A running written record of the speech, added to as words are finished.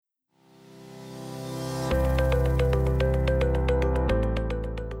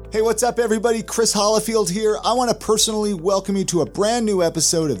Hey, what's up, everybody? Chris Hollifield here. I want to personally welcome you to a brand new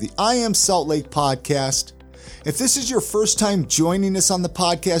episode of the I Am Salt Lake podcast. If this is your first time joining us on the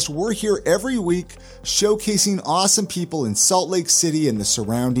podcast, we're here every week showcasing awesome people in Salt Lake City and the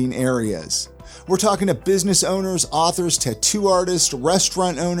surrounding areas. We're talking to business owners, authors, tattoo artists,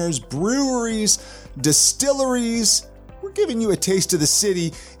 restaurant owners, breweries, distilleries. We're giving you a taste of the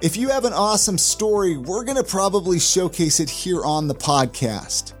city. If you have an awesome story, we're going to probably showcase it here on the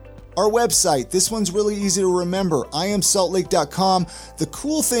podcast. Our website, this one's really easy to remember, iamsaltlake.com. The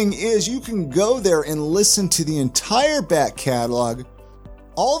cool thing is you can go there and listen to the entire back catalog.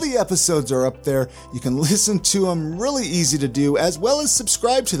 All the episodes are up there. You can listen to them, really easy to do, as well as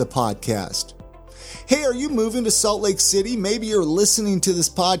subscribe to the podcast. Hey, are you moving to Salt Lake City? Maybe you're listening to this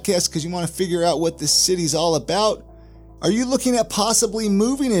podcast because you want to figure out what this city's all about. Are you looking at possibly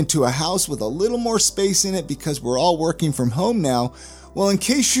moving into a house with a little more space in it because we're all working from home now? Well, in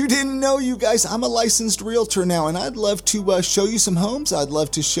case you didn't know, you guys, I'm a licensed realtor now, and I'd love to show you some homes. I'd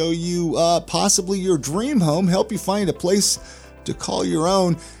love to show you possibly your dream home, help you find a place to call your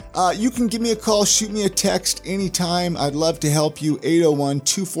own. You can give me a call, shoot me a text anytime. I'd love to help you,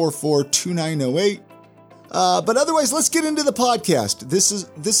 801-244-2908. But otherwise, let's get into the podcast. This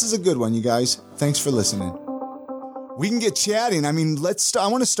is a good one, you guys. Thanks for listening. We can get chatting. I mean, I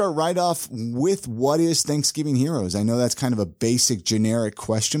want to start right off with what is Thanksgiving Heroes? I know that's kind of a basic, generic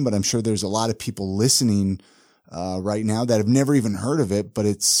question, but I'm sure there's a lot of people listening right now that have never even heard of it, but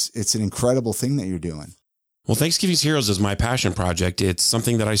it's an incredible thing that you're doing. Well, Thanksgiving Heroes is my passion project. It's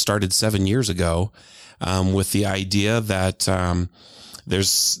something that I started 7 years ago with the idea that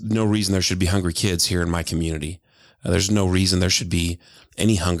there's no reason there should be hungry kids here in my community. There's no reason there should be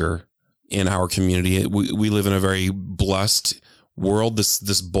any hunger in our community. We live in a very blessed world.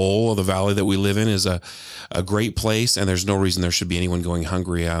 This bowl of the valley that we live in is a great place, and there's no reason there should be anyone going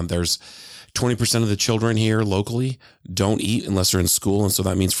hungry. There's 20% of the children here locally don't eat unless they're in school. And so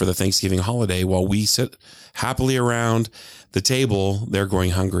that means for the Thanksgiving holiday, while we sit happily around the table, they're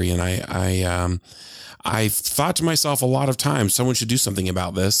going hungry. And I thought to myself a lot of times, someone should do something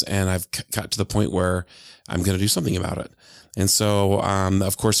about this. And I've got to the point where I'm going to do something about it. And so,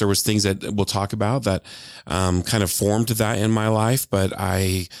 of course, there was things that we'll talk about that kind of formed that in my life, but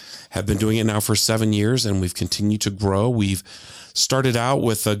I have been doing it now for 7 years, and we've continued to grow. We've started out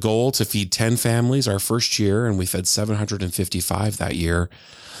with a goal to feed 10 families our first year, and we fed 755 that year,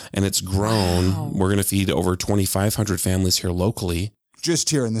 and it's grown. Wow. We're going to feed over 2,500 families here locally. Just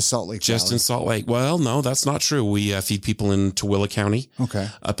here in the Salt Lake Valley. Just in Salt Lake. Well, no, that's not true. We feed people in Tooele County,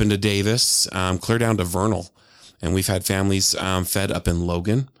 up into Davis, clear down to Vernal. And we've had families fed up in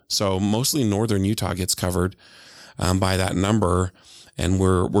Logan. So mostly northern Utah gets covered by that number. And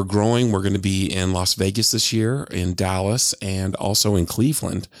we're growing. We're going to be in Las Vegas this year, in Dallas, and also in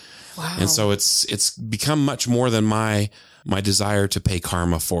Cleveland. Wow. And so it's become much more than my desire to pay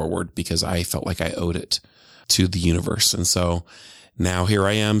karma forward, because I felt like I owed it to the universe. And so now here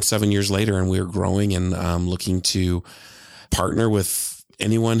I am 7 years later, and we're growing and looking to partner with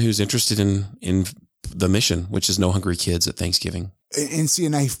anyone who's interested in the mission, which is no hungry kids at Thanksgiving. And see,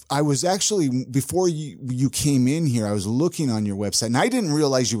 and I was actually, before you came in here, I was looking on your website, and I didn't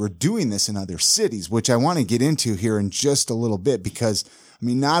realize you were doing this in other cities, which I want to get into here in just a little bit, because, I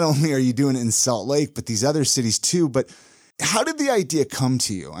mean, not only are you doing it in Salt Lake, but these other cities too. But how did the idea come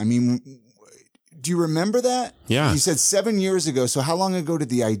to you? I mean, do you remember that? Yeah. You said 7 years ago. So how long ago did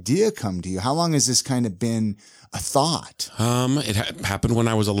the idea come to you? How long has this kind of been a thought? It happened when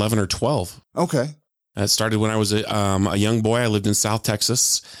I was 11 or 12. Okay. It started when I was a young boy. I lived in South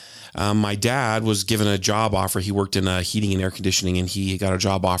Texas. My dad was given a job offer. He worked in heating and air conditioning, and he got a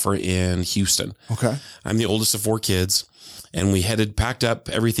job offer in Houston. Okay. I'm the oldest of 4 kids, and we packed up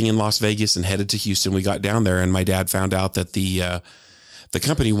everything in Las Vegas and headed to Houston. We got down there, and my dad found out that the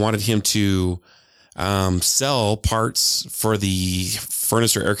company wanted him to sell parts for the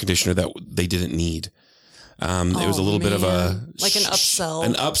furnace or air conditioner that they didn't need. It was a little bit of like an upsell.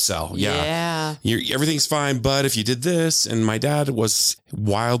 An upsell. Yeah. Everything's fine, but if you did this, and my dad was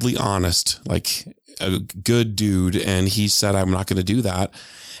wildly honest, like a good dude. And he said, I'm not going to do that.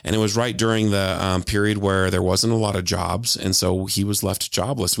 And it was right during the period where there wasn't a lot of jobs. And so he was left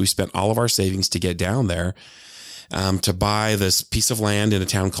jobless. We spent all of our savings to get down there, to buy this piece of land in a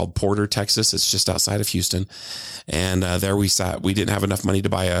town called Porter, Texas. It's just outside of Houston. And there we sat. We didn't have enough money to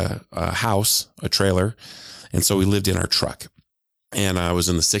buy a house, a trailer. And so we lived in our truck. And I was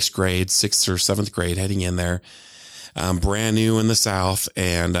in the 6th or 7th grade heading in there, brand new in the South.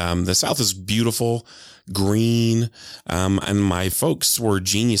 And the South is beautiful, green. And my folks were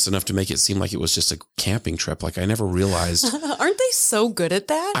genius enough to make it seem like it was just a camping trip. Like I never realized. Aren't they so good at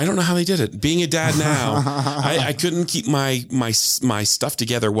that? I don't know how they did it. Being a dad now, I couldn't keep my stuff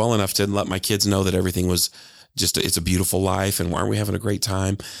together well enough to let my kids know that everything was just, it's a beautiful life and aren't we having a great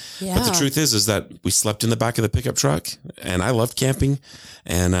time? Yeah. But the truth is that we slept in the back of the pickup truck and I loved camping.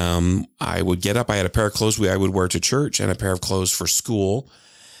 And I would get up. I had a pair of clothes I would wear to church and a pair of clothes for school.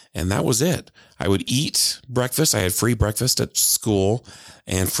 And that was it. I would eat breakfast. I had free breakfast at school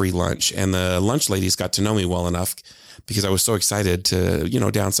and free lunch. And the lunch ladies got to know me well enough because I was so excited to,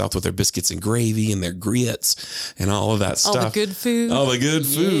 down south with their biscuits and gravy and their grits and all of that stuff. All the good food. All the good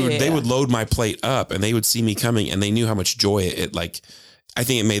food. Yeah. They would load my plate up and they would see me coming and they knew how much joy I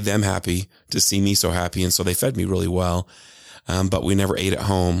think it made them happy to see me so happy. And so they fed me really well. But we never ate at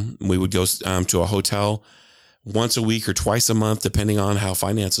home. We would go to a hotel once a week or twice a month, depending on how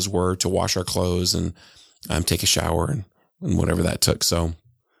finances were, to wash our clothes and take a shower and whatever that took. So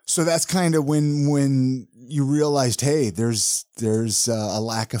that's kind of when you realized, hey, there's a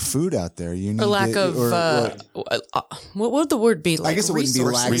lack of food out there. You need what would the word be? Like I guess it wouldn't be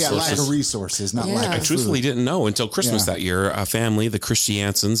lack of resources, not lack of food. I truthfully didn't know until Christmas that year. A family, the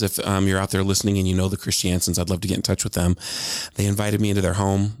Christiansons, if you're out there listening and you know the Christiansons, I'd love to get in touch with them. They invited me into their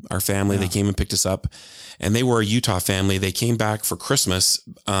home, our family. They came and picked us up. And they were a Utah family. They came back for Christmas.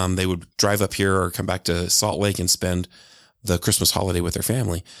 They would drive up here or come back to Salt Lake and spend the Christmas holiday with their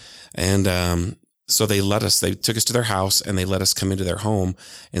family. And so they took us to their house and they let us come into their home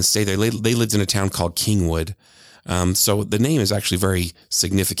and stay there. They lived in a town called Kingwood. So the name is actually very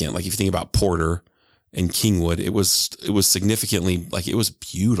significant. Like if you think about Porter and Kingwood, it was significantly, like it was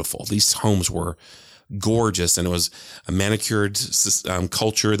beautiful. These homes were gorgeous and it was a manicured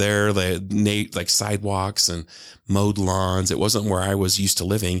culture there. They had like sidewalks and mowed lawns. It wasn't where I was used to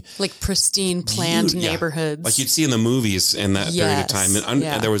living. Like pristine planned neighborhoods. Like you'd see in the movies in that period of time.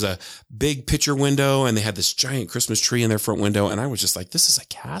 And there was a big picture window and they had this giant Christmas tree in their front window. And I was just like, this is a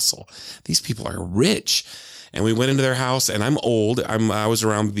castle. These people are rich. And we went into their house and I'm old. I was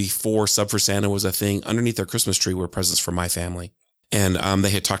around before Sub for Santa was a thing. Underneath their Christmas tree were presents for my family. And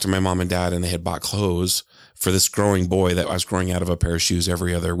they had talked to my mom and dad and they had bought clothes for this growing boy that I was growing out of a pair of shoes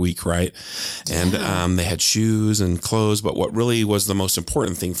every other week, right? And they had shoes and clothes. But what really was the most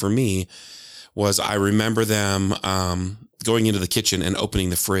important thing for me was I remember them going into the kitchen and opening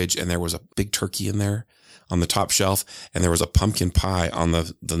the fridge and there was a big turkey in there on the top shelf and there was a pumpkin pie on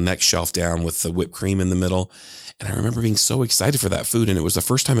the next shelf down with the whipped cream in the middle. And I remember being so excited for that food. And it was the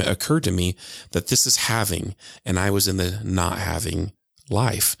first time it occurred to me that this is having, and I was in the not having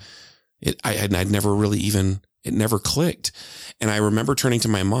life. I'd never really it never clicked. And I remember turning to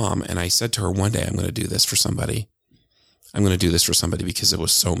my mom and I said to her one day, I'm going to do this for somebody. I'm going to do this for somebody because it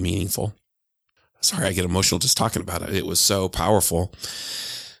was so meaningful. Sorry, I get emotional just talking about it. It was so powerful.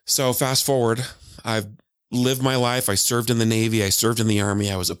 So fast forward, I've lived my life. I served in the Navy. I served in the Army.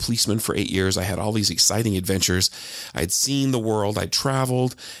 I was a policeman for 8 years. I had all these exciting adventures. I'd seen the world. I'd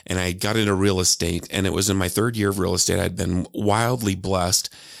traveled and I got into real estate. And it was in my third year of real estate. I'd been wildly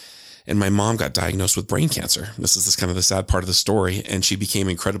blessed. And my mom got diagnosed with brain cancer. This is kind of the sad part of the story. And she became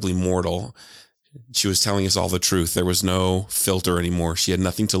incredibly mortal. She was telling us all the truth. There was no filter anymore. She had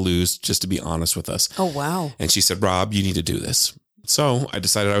nothing to lose, just to be honest with us. Oh, wow. And she said, Rob, you need to do this. So I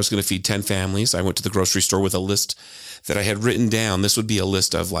decided I was going to feed 10 families. I went to the grocery store with a list that I had written down. This would be a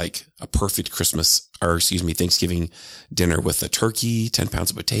list of like a perfect Thanksgiving dinner with the turkey, 10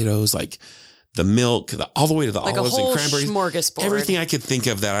 pounds of potatoes, like the milk, all the way to the like olives and cranberries. Smorgasbord. Everything I could think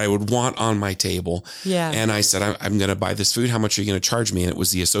of that I would want on my table. Yeah. And I said, I'm going to buy this food. How much are you going to charge me? And it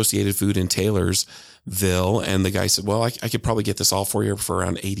was the Associated Food in Taylorsville. And the guy said, well, I could probably get this all for you for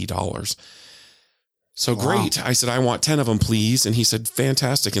around $80. So great. I said, I want 10 of them, please. And he said,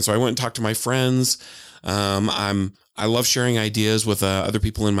 fantastic. And so I went and talked to my friends. I love sharing ideas with other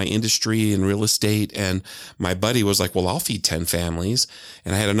people in my industry and real estate. And my buddy was like, well, I'll feed 10 families.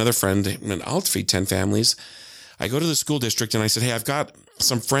 And I had another friend, and I'll feed 10 families. I go to the school district and I said, hey, I've got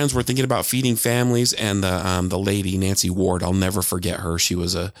some friends we're thinking about feeding families. And the lady, Nancy Ward, I'll never forget her. She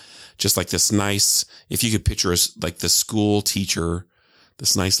was just like this nice, if you could picture us like the school teacher,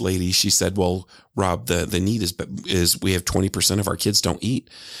 this nice lady. She said, well, Rob, the need is we have 20% of our kids don't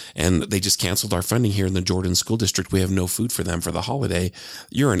eat, and they just canceled our funding here in the Jordan School District. We have no food for them for the holiday.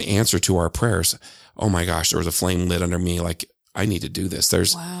 You're an answer to our prayers. Oh my gosh, there was a flame lit under me. Like, I need to do this.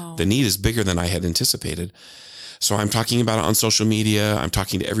 The need is bigger than I had anticipated. So I'm talking about it on social media. I'm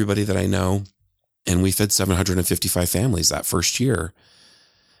talking to everybody that I know, and we fed 755 families that first year.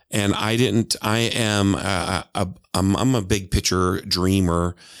 And I'm a big picture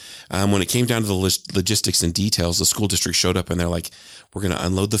dreamer. When it came down to the logistics and details, the school district showed up and they're like, we're going to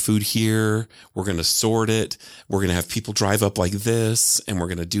unload the food here. We're going to sort it. We're going to have people drive up like this, and we're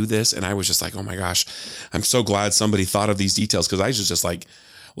going to do this. And I was just like, oh my gosh, I'm so glad somebody thought of these details, because I was just like,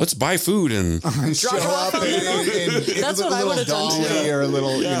 let's buy food and show up and that's what I would have done too. Or a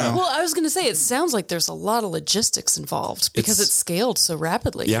little, Well, I was going to say, it sounds like there's a lot of logistics involved because it's scaled so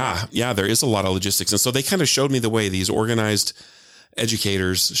rapidly. Yeah, there is a lot of logistics. And so they kind of showed me the way. These organized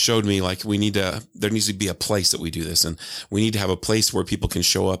educators showed me, like, there needs to be a place that we do this, and we need to have a place where people can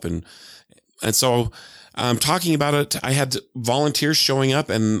show up. And so talking about it, I had volunteers showing up,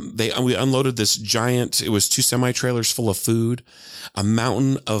 and we unloaded this giant, it was 2 semi-trailers full of food, a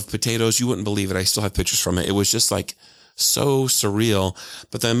mountain of potatoes. You wouldn't believe it. I still have pictures from it. It was just like so surreal.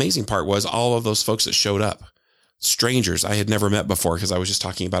 But the amazing part was all of those folks that showed up, strangers I had never met before, because I was just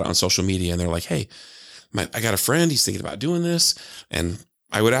talking about it on social media, and they're like, hey, I got a friend, he's thinking about doing this. And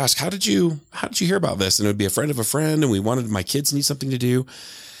I would ask, how did you hear about this? And it would be a friend of a friend. And my kids need something to do.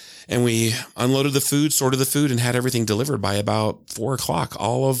 And we unloaded the food, sorted the food, and had everything delivered by about 4:00.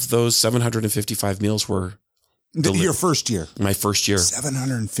 All of those 755 meals were delivered. Your first year? My first year.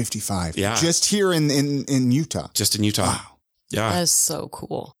 755. Yeah. Just here in Utah. Just in Utah. Wow. Yeah. That is so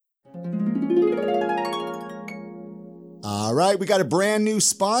cool. All right, we got a brand new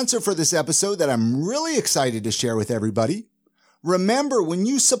sponsor for this episode that I'm really excited to share with everybody. Remember, when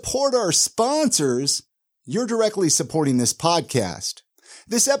you support our sponsors, you're directly supporting this podcast.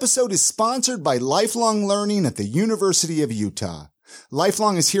 This episode is sponsored by Lifelong Learning at the University of Utah.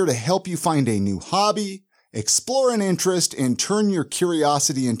 Lifelong is here to help you find a new hobby, explore an interest, and turn your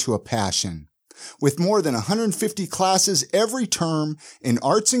curiosity into a passion. With more than 150 classes every term in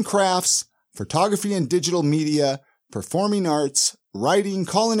arts and crafts, photography and digital media, performing arts, writing,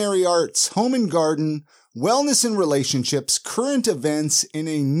 culinary arts, home and garden, wellness and relationships, current events, and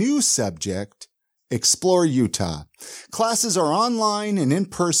a new subject, Explore Utah. Classes are online and in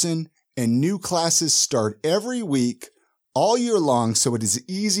person, and new classes start every week, all year long, so it is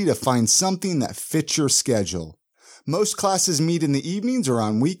easy to find something that fits your schedule. Most classes meet in the evenings or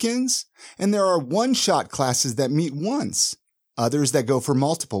on weekends, and there are one-shot classes that meet once, others that go for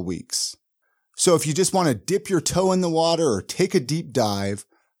multiple weeks. So if you just want to dip your toe in the water or take a deep dive,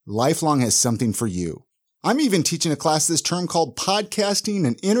 Lifelong has something for you. I'm even teaching a class this term called Podcasting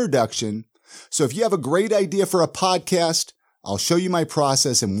and Introduction. So if you have a great idea for a podcast, I'll show you my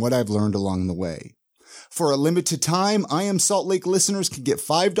process and what I've learned along the way. For a limited time, I Am Salt Lake listeners can get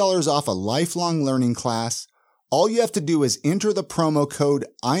 $5 off a Lifelong Learning class. All you have to do is enter the promo code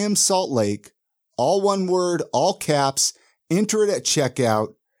I Am Salt Lake, all one word, all caps, enter it at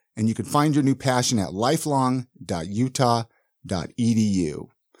checkout, and you can find your new passion at lifelong.utah.edu.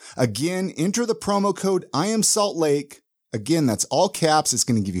 Again, enter the promo code I Am Salt Lake. Again, that's all caps. It's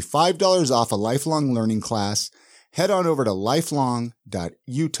going to give you $5 off a Lifelong Learning class. Head on over to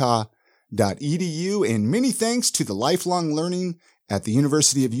lifelong.utah.edu. And many thanks to the Lifelong Learning at the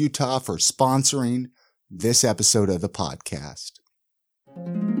University of Utah for sponsoring this episode of the podcast.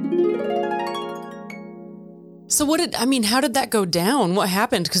 So how did that go down? What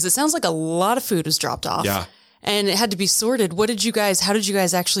happened? Because it sounds like a lot of food was dropped off. Yeah. And it had to be sorted. How did you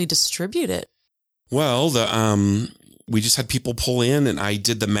guys actually distribute it? Well, we just had people pull in, and I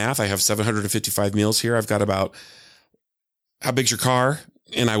did the math. I have 755 meals here. I've got about, how big's your car?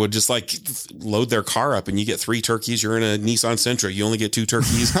 And I would just load their car up, and you get 3 turkeys. You're in a Nissan Sentra. You only get 2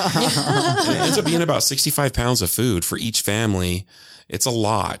 turkeys. And it ends up being about 65 pounds of food for each family. It's a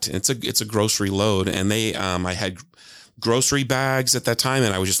lot. It's a grocery load. And I had grocery bags at that time,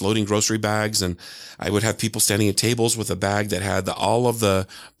 and I was just loading grocery bags, and I would have people standing at tables with a bag that had all of the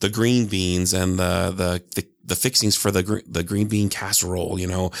green beans and the fixings for the green bean casserole.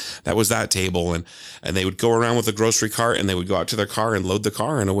 That was that table. And they would go around with the grocery cart, and they would go out to their car and load the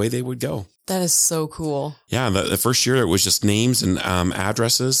car, and away they would go. That is so cool. Yeah. The first year it was just names and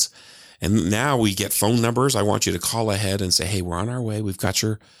addresses. And now we get phone numbers. I want you to call ahead and say, hey, we're on our way. We've got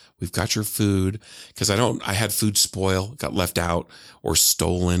your food. Cause I had food spoil, got left out or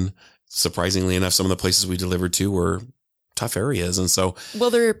stolen. Surprisingly enough, some of the places we delivered to were tough areas. And so, well,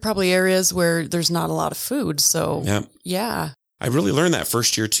 there are probably areas where there's not a lot of food. So yeah. I really learned that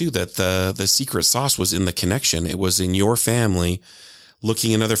first year too, that the secret sauce was in the connection. It was in your family,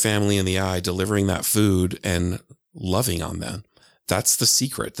 looking another family in the eye, delivering that food and loving on them. That's the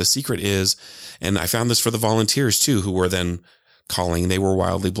secret. The secret is, and I found this for the volunteers too, who were then calling. They were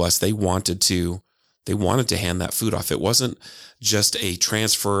wildly blessed. They wanted to hand that food off. It wasn't just a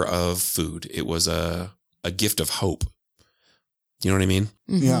transfer of food. It was a gift of hope. You know what I mean?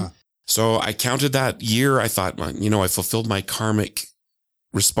 Mhm. Yeah. So I counted that year. I thought, I fulfilled my karmic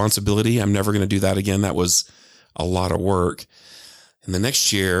responsibility. I'm never going to do that again. That was a lot of work. And the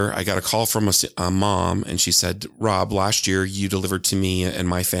next year I got a call from a mom, and she said, Rob, last year you delivered to me and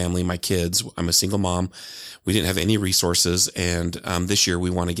my family, my kids. I'm a single mom. We didn't have any resources. And this year we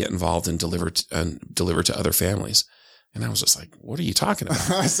want to get involved and deliver to other families. And I was just like, what are you talking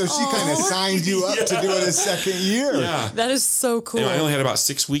about? So she kind of signed you up to do it a second year. Yeah. That is so cool. And I only had about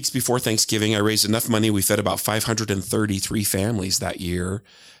 6 weeks before Thanksgiving. I raised enough money. We fed about 533 families that year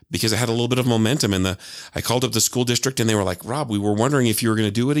because it had a little bit of momentum. And I called up the school district and they were like, Rob, we were wondering if you were going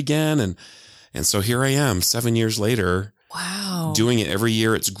to do it again. And so here I am 7 years later. Wow. Doing it every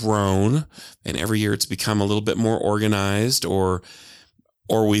year. It's grown, and every year it's become a little bit more organized, or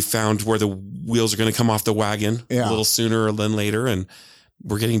we found where the wheels are going to come off the wagon a little sooner than later. And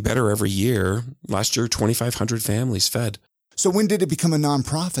we're getting better every year. Last year, 2,500 families fed. So when did it become a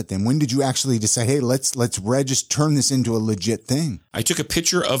nonprofit then? When did you actually decide, hey, let's register, turn this into a legit thing? I took a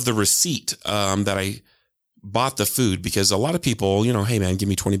picture of the receipt that I bought the food, because a lot of people, hey man, give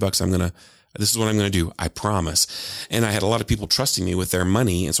me $20. This is what I'm going to do. I promise. And I had a lot of people trusting me with their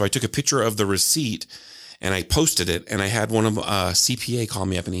money. And so I took a picture of the receipt and I posted it, and I had one of CPA call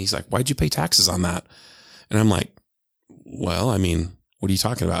me up, and he's like, why'd you pay taxes on that? And I'm like, well, what are you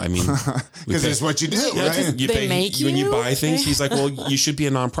talking about? Because it's what you do, right? When you buy things, he's like, well, you should be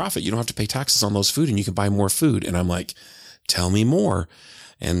a nonprofit. You don't have to pay taxes on those food, and you can buy more food. And I'm like, tell me more.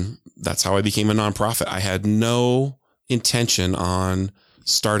 And that's how I became a nonprofit. I had no intention on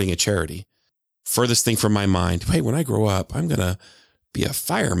starting a charity. Furthest thing from my mind, hey, when I grow up, I'm going to be a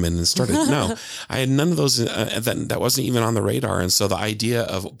fireman and started. No, I had none of those. That wasn't even on the radar. And so the idea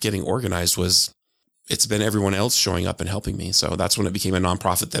of getting organized it's been everyone else showing up and helping me. So that's when it became a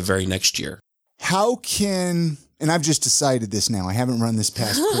nonprofit the very next year. And I've just decided this now. I haven't run this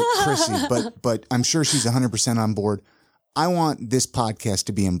past Chrissy, but I'm sure she's 100% on board. I want this podcast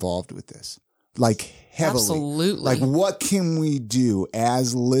to be involved with this, like heavily. Absolutely. Like, what can we do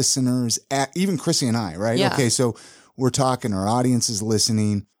as listeners, even Chrissy and I, right? Yeah. Okay. So we're talking, our audience is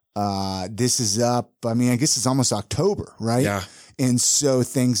listening. This is up. I guess it's almost October, right? Yeah. And so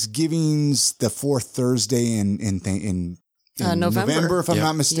Thanksgiving's the fourth Thursday in November, if I'm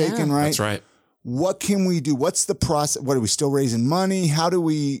not mistaken, Yeah. right? That's right. What can we do? What's the process? What, are we still raising money?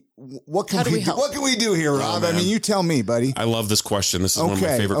 What can we do? What can we do here, Rob? You tell me, buddy. I love this question. This is one of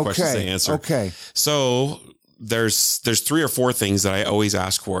my favorite questions to answer. Okay. So there's 3 or 4 things that I always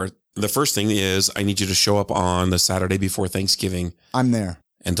ask for. The first thing is I need you to show up on the Saturday before Thanksgiving. I'm there.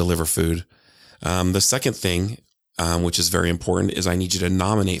 And deliver food. The second thing, which is very important, is I need you to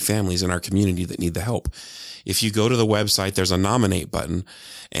nominate families in our community that need the help. If you go to the website, there's a nominate button.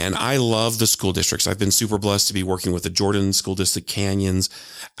 And I love the school districts. I've been super blessed to be working with the Jordan School District, Canyons,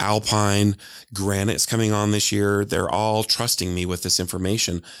 Alpine, Granite's coming on this year. They're all trusting me with this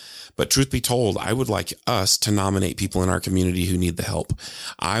information. But truth be told, I would like us to nominate people in our community who need the help.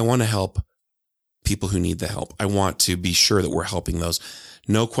 I want to help people who need the help. I want to be sure that we're helping those.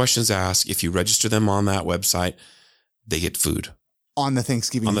 No questions asked. If you register them on that website, they get food. On the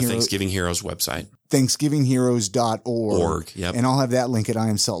Thanksgiving Heroes website. ThanksgivingHeroes.org. Yep. And I'll have that link at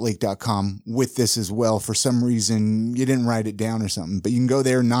IamSaltLake.com with this as well. For some reason, you didn't write it down or something, but you can go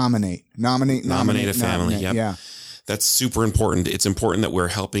there, nominate a family. Yep. Yeah. That's super important. It's important that we're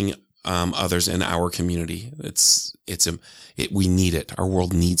helping others in our community. We need it. Our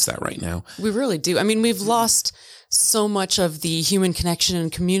world needs that right now. We really do. We've lost so much of the human connection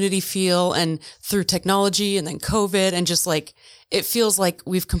and community feel, and through technology and then COVID, and just like, it feels like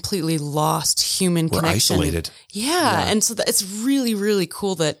we've completely lost human connection. We're isolated. Yeah. And so it's really, really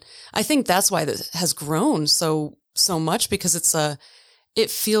cool that I think that's why this has grown so much, because it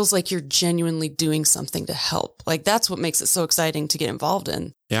feels like you're genuinely doing something to help. Like, that's what makes it so exciting to get involved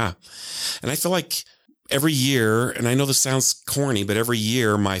in. Yeah. And I feel like every year, and I know this sounds corny, but every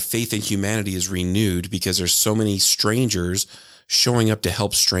year my faith in humanity is renewed because there's so many strangers showing up to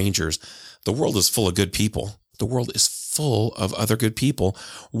help strangers. The world is full of good people. The world is full of other good people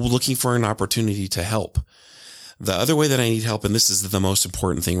looking for an opportunity to help. The other way that I need help, and this is the most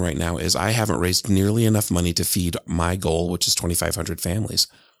important thing right now, is I haven't raised nearly enough money to feed my goal, which is 2,500 families.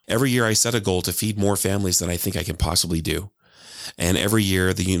 Every year I set a goal to feed more families than I think I can possibly do. And every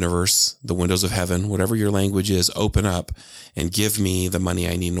year the universe, the windows of heaven, whatever your language is, open up and give me the money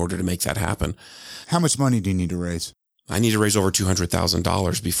I need in order to make that happen. How much money do you need to raise? I need to raise over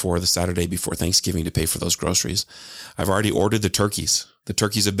 $200,000 before the Saturday before Thanksgiving to pay for those groceries. I've already ordered the turkeys. The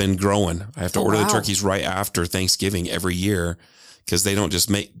turkeys have been growing. I have to order the turkeys right after Thanksgiving every year, because they don't just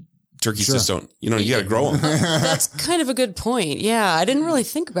turkeys just don't, you got to grow them. That's kind of a good point. Yeah. I didn't really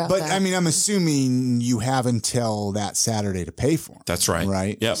think about that. But I mean, I'm assuming you have until that Saturday to pay for them. That's right.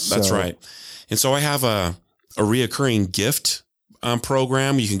 Right. Yep. That's right. And so I have a reoccurring gift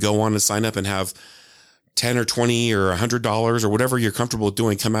program. You can go on and sign up and have $10 or $20 or $100 or whatever you're comfortable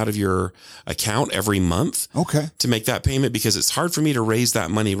doing come out of your account every month. Okay. To make that payment, because it's hard for me to raise that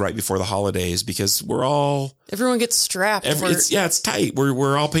money right before the holidays because everyone gets strapped. It's tight.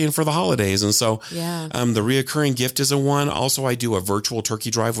 We're all paying for the holidays. And so, the reoccurring gift is a one. Also, I do a virtual turkey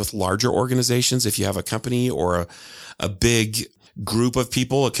drive with larger organizations. If you have a company or a big group of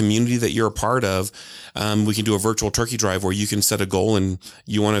people, a community that you're a part of, we can do a virtual turkey drive where you can set a goal and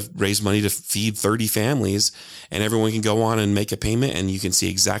you want to raise money to feed 30 families, and everyone can go on and make a payment, and you can see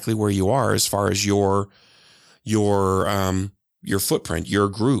exactly where you are as far as your footprint, your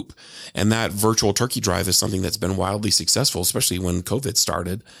group. And that virtual turkey drive is something that's been wildly successful, especially when COVID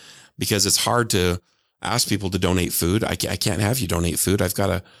started, because it's hard to ask people to donate food. I can't have you donate food.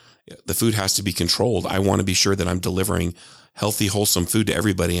 The food has to be controlled. I want to be sure that I'm delivering healthy, wholesome food to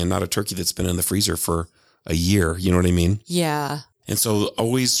everybody and not a turkey that's been in the freezer for a year. You know what I mean? Yeah. And so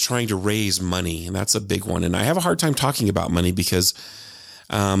always trying to raise money. And that's a big one. And I have a hard time talking about money because,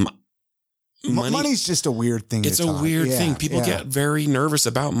 money's just a weird thing. It's a weird thing. People get very nervous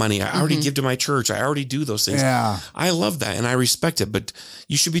about money. I already give to my church. I already do those things. Yeah. I love that and I respect it, but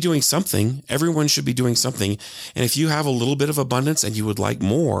you should be doing something. Everyone should be doing something. And if you have a little bit of abundance and you would like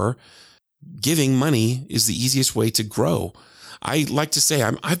more, giving money is the easiest way to grow. I like to say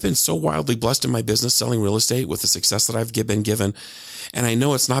I've been so wildly blessed in my business selling real estate with the success that I've been given. And I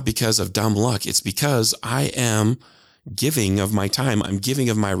know it's not because of dumb luck. It's because I am giving of my time. I'm giving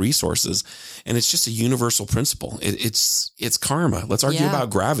of my resources. And it's just a universal principle. It's karma. Let's argue about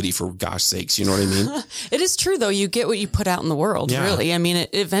gravity, for gosh sakes. You know what I mean? It is true though. You get what you put out in the world, really. I mean,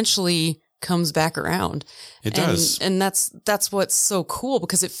 it eventually comes back around. It does. And that's what's so cool,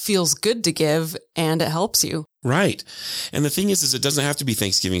 because it feels good to give and it helps you. Right. And the thing is it doesn't have to be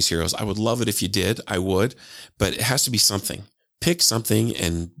Thanksgiving's Heroes. I would love it if you did. I would, but it has to be something. Pick something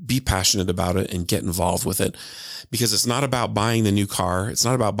and be passionate about it and get involved with it, because it's not about buying the new car. It's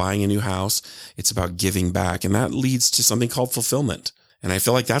not about buying a new house. It's about giving back. And that leads to something called fulfillment. And I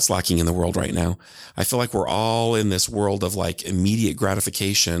feel like that's lacking in the world right now. I feel like we're all in this world of like immediate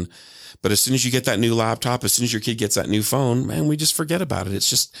gratification. But as soon as you get that new laptop, as soon as your kid gets that new phone, man, we just forget about it. It's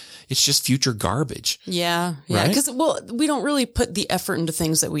just future garbage. Yeah. Yeah. Because, we don't really put the effort into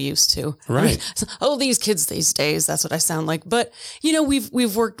things that we used to. Right. I mean, these kids these days, that's what I sound like. But,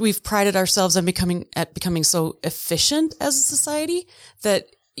 we've prided ourselves on becoming so efficient as a society that,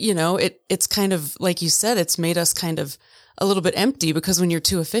 it's kind of, like you said, it's made us kind of a little bit empty, because when you're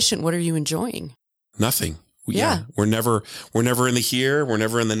too efficient, what are you enjoying? Nothing. Yeah. We're never in the here. We're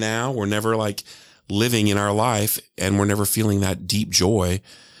never in the now. We're never like living in our life, and we're never feeling that deep joy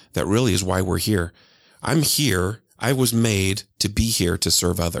that really is why we're here. I'm here. I was made to be here to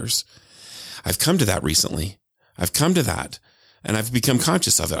serve others. I've come to that recently. I've come to that, and I've become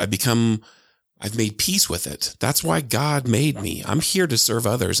conscious of it. I've made peace with it. That's why God made me. I'm here to serve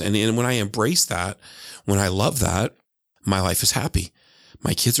others. And when I embrace that, when I love that, my life is happy.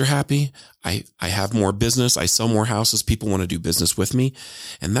 My kids are happy. I have more business. I sell more houses. People want to do business with me.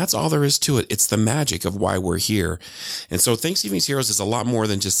 And that's all there is to it. It's the magic of why we're here. And so Thanksgiving's Heroes is a lot more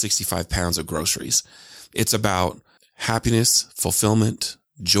than just 65 pounds of groceries. It's about happiness, fulfillment,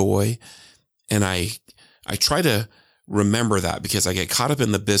 joy. And I try to remember that, because I get caught up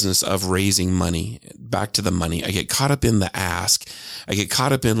in the business of raising money, back to the money. I get caught up in the ask. I get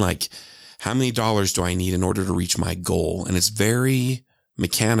caught up in like, how many dollars do I need in order to reach my goal? And it's very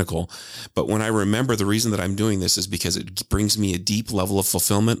mechanical. But when I remember the reason that I'm doing this is because it brings me a deep level of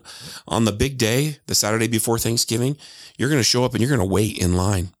fulfillment. On the big day, the Saturday before Thanksgiving, you're going to show up and you're going to wait in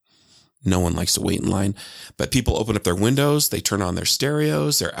line. No one likes to wait in line, but people open up their windows. They turn on their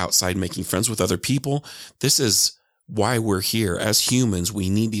stereos. They're outside making friends with other people. This is why we're here. As humans, we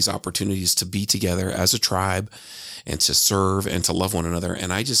need these opportunities to be together as a tribe and to serve and to love one another.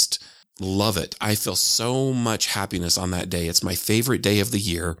 And I just love it. I feel so much happiness on that day. It's my favorite day of the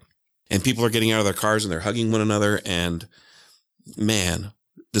year, and people are getting out of their cars and they're hugging one another. And man,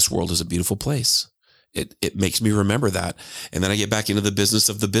 this world is a beautiful place. It makes me remember that. And then I get back into the business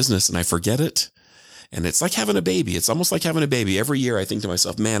of the business and I forget it. And it's like having a baby. It's almost like having a baby. Every year I think to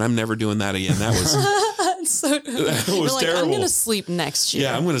myself, man, I'm never doing that again. That was, that was terrible. I'm going to sleep next year.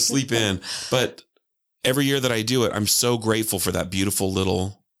 Yeah, I'm going to sleep in. But every year that I do it, I'm so grateful for that beautiful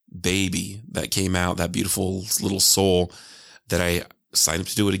little baby that came out, that beautiful little soul, that I signed up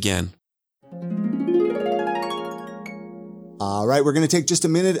to do it again. All right, we're going to take just a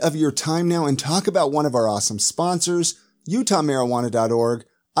minute of your time now and talk about one of our awesome sponsors, UtahMarijuana.org.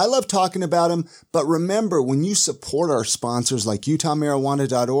 I love talking about them, but remember, when you support our sponsors like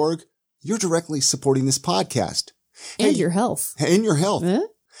UtahMarijuana.org, you're directly supporting this podcast. And your health. And your health. Huh?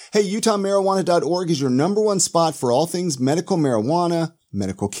 Hey, UtahMarijuana.org is your number one spot for all things medical marijuana,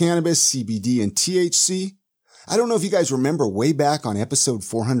 medical cannabis, CBD, and THC. I don't know if you guys remember way back on episode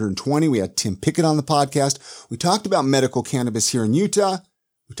 420, we had Tim Pickett on the podcast. We talked about medical cannabis here in Utah.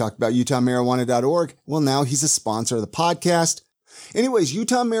 We talked about UtahMarijuana.org. Well, now he's a sponsor of the podcast. Anyways,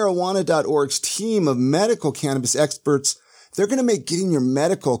 UtahMarijuana.org's team of medical cannabis experts, they're going to make getting your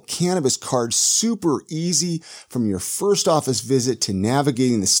medical cannabis card super easy from your first office visit to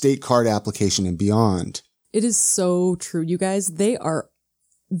navigating the state card application and beyond. It is so true, you guys. They are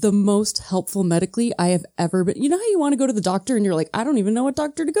the most helpful medically I have ever been. You know how you want to go to the doctor and you're like, I don't even know what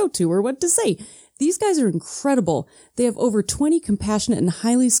doctor to go to or what to say. These guys are incredible. They have over 20 compassionate and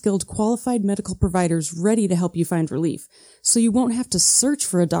highly skilled qualified medical providers ready to help you find relief. So you won't have to search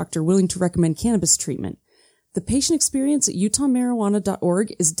for a doctor willing to recommend cannabis treatment. The patient experience at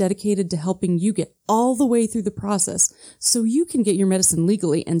UtahMarijuana.org is dedicated to helping you get all the way through the process so you can get your medicine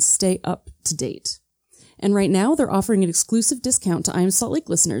legally and stay up to date. And right now, they're offering an exclusive discount to I Am Salt Lake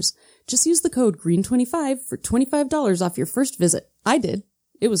listeners. Just use the code GREEN25 for $25 off your first visit. I did.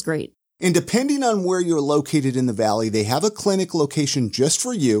 It was great. And depending on where you're located in the valley, they have a clinic location just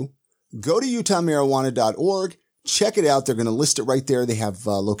for you. Go to UtahMarijuana.org. Check it out. They're going to list it right there. They have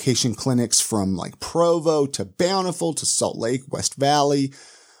location clinics from like Provo to Bountiful to Salt Lake, West Valley.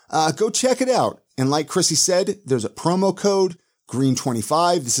 Go check it out. And like Chrissy said, there's a promo code,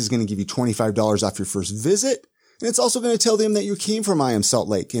 GREEN25. This is going to give you $25 off your first visit. And it's also going to tell them that you came from I Am Salt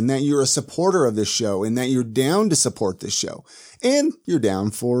Lake and that you're a supporter of this show and that you're down to support this show. And you're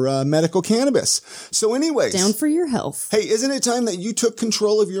down for medical cannabis. So anyways. Down for your health. Hey, isn't it time that you took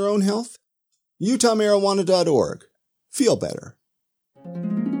control of your own health? UtahMarijuana.org. Feel better.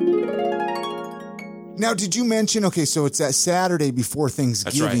 Now, did you mention, okay, so it's that Saturday before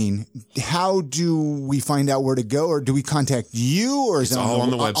Thanksgiving. That's right. How do we find out where to go, or do we contact you, or is it's it all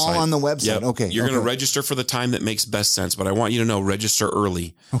on the website? All on the website. Yep. Okay. You're going to register for the time that makes best sense, but I want you to know, register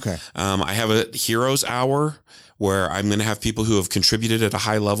early. Okay. I have a Heroes Hour where I'm going to have people who have contributed at a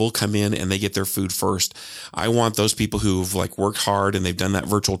high level come in and they get their food first. I want those people who've like worked hard and they've done that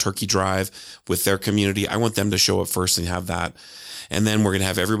virtual turkey drive with their community. I want them to show up first and have that. And then we're going to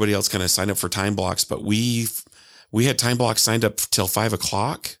have everybody else kind of sign up for time blocks. But we had time blocks signed up till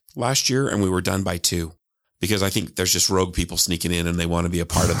 5:00 last year and we were done by 2. Because I think there's just rogue people sneaking in and they want to be a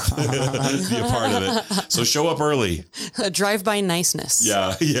part of it. So show up early. A drive-by niceness.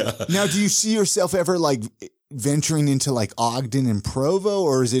 Yeah. Now, do you see yourself ever like venturing into like Ogden and Provo,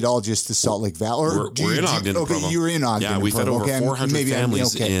 or is it all just the Salt Lake Valley? We're in Ogden and Provo. Okay, you're in Ogden. Yeah, we fed over 400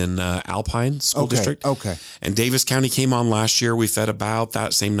 families in Alpine School District. Okay. And Davis County came on last year. We fed about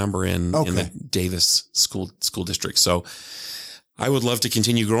that same number in the Davis School District. So I would love to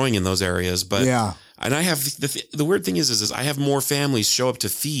continue growing in those areas, but yeah. And I have the weird thing is I have more families show up to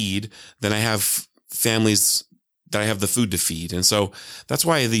feed than I have families that I have the food to feed. And so that's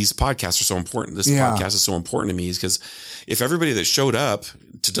why these podcasts are so important. This podcast is so important to me, is because if everybody that showed up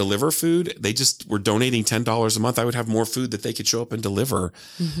to deliver food, they just were donating $10 a month, I would have more food that they could show up and deliver.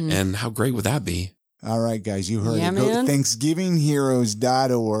 Mm-hmm. And how great would that be? All right, guys, you heard it. Go to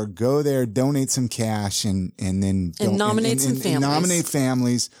ThanksgivingHeroes.org. Go there, donate some cash, and then nominate some families. Nominate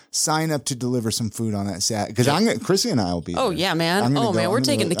families. Sign up to deliver some food on that Saturday. Because Chrissy and I will be. Oh, yeah, man. We're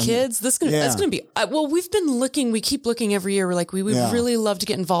taking the kids. That's going to be. Well, we've been looking. We keep looking every year. We're like, we would really love to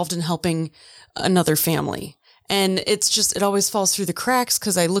get involved in helping another family. And it's just, it always falls through the cracks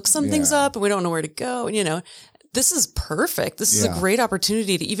because I look some things up and we don't know where to go. And, this is perfect. This is a great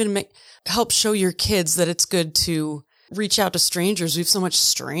opportunity to even help show your kids that it's good to reach out to strangers. We have so much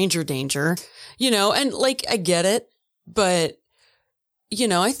stranger danger, and like, I get it, but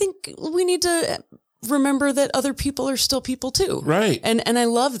I think we need to remember that other people are still people too. Right. And I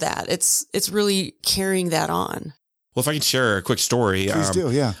love that. It's really carrying that on. Well, if I can share a quick story. Please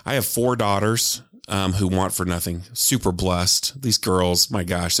do. Yeah. I have 4 daughters, who want for nothing. Super blessed. These girls, my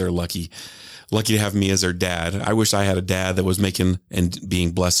gosh, they're lucky to have me as their dad. I wish I had a dad that was making and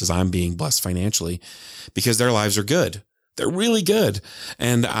being blessed as I'm being blessed financially, because their lives are good. They're really good.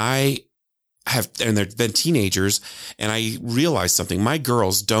 And they've been teenagers, and I realized something. My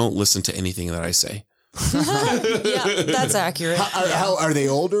girls don't listen to anything that I say. Yeah, that's accurate. How are they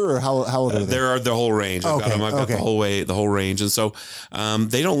older, or how old are they? They're the whole range. I've got the whole range. And so,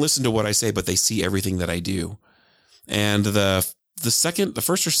 they don't listen to what I say, but they see everything that I do. And the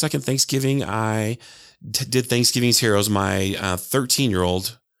first or second Thanksgiving, I did Thanksgiving's Heroes. My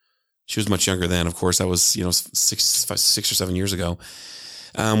 13-year-old, she was much younger then, of course. That was, 6 or 7 years ago.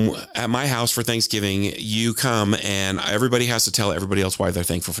 At my house for Thanksgiving, you come and everybody has to tell everybody else why they're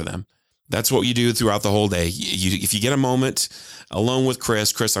thankful for them. That's what you do throughout the whole day. If you get a moment alone with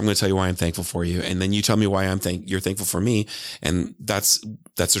Chris, I'm going to tell you why I'm thankful for you. And then you tell me why you're thankful for me. And that's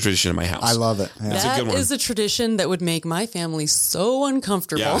a tradition in my house. I love it. Yeah. That's a good one. That is a tradition that would make my family so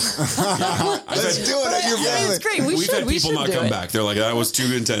uncomfortable. Yeah. Let's do it at your family. It's great. We've had people not come back. They're like, that was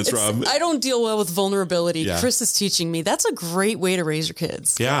too intense, Rob. I don't deal well with vulnerability. Yeah. Chris is teaching me. That's a great way to raise your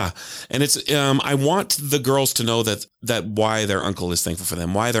kids. Yeah. And it's, I want the girls to know that why their uncle is thankful for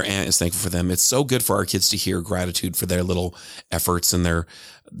them, why their aunt is thankful for them. It's so good for our kids to hear gratitude for their little efforts and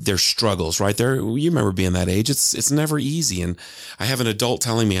their struggles, right there. You remember being that age. It's never easy. And I have an adult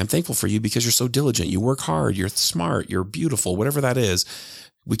telling me, I'm thankful for you because you're so diligent. You work hard. You're smart. You're beautiful, whatever that is.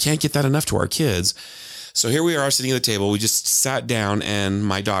 We can't get that enough to our kids. So here we are sitting at the table. We just sat down and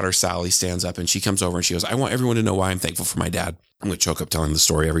my daughter, Sally, stands up and she comes over and she goes, I want everyone to know why I'm thankful for my dad. I'm going to choke up telling the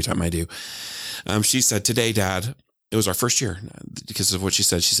story every time I do. She said, today, Dad, it was our first year because of what she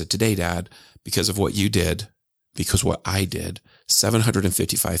said. She said, today, Dad, because of what you did, because what I did,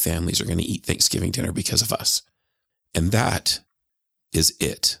 755 families are going to eat Thanksgiving dinner because of us. And that is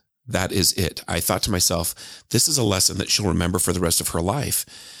it. That is it. I thought to myself, this is a lesson that she'll remember for the rest of her life.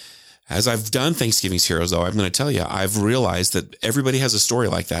 As I've done Thanksgiving's Heroes, though, I'm going to tell you, I've realized that everybody has a story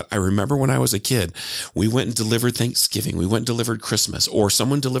like that. I remember when I was a kid, we went and delivered Thanksgiving. We went and delivered Christmas, or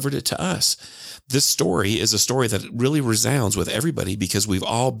someone delivered it to us. This story is a story that really resounds with everybody because we've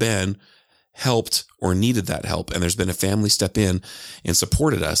all been helped or needed that help. And there's been a family step in and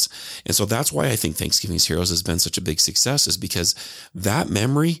supported us. And so that's why I think Thanksgiving's Heroes has been such a big success, is because that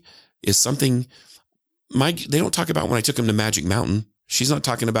memory is something they don't talk about when I took him to Magic Mountain. She's not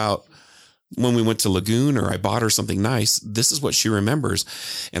talking about when we went to Lagoon or I bought her something nice. This is what she remembers.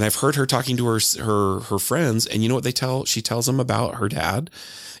 And I've heard her talking to her friends. And you know what she tells them about her dad?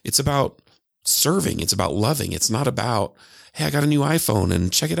 It's about serving. It's about loving. It's not about, hey, I got a new iPhone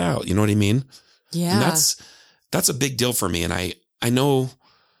and check it out. You know what I mean? Yeah. And that's a big deal for me. And I know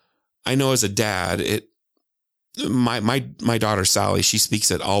as a dad, my daughter, Sally, she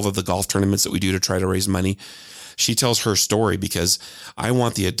speaks at all of the golf tournaments that we do to try to raise money. She tells her story because I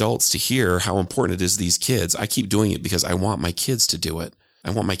want the adults to hear how important it is to these kids. I keep doing it because I want my kids to do it.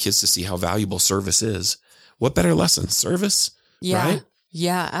 I want my kids to see how valuable service is. What better lesson? Service? Yeah. Right?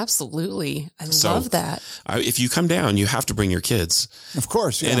 Yeah, absolutely. I love that. If you come down, you have to bring your kids. Of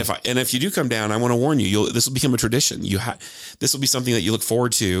course. Yeah. And if you do come down, I want to warn you, this will become a tradition. This will be something that you look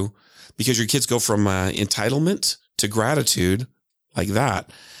forward to because your kids go from entitlement to gratitude like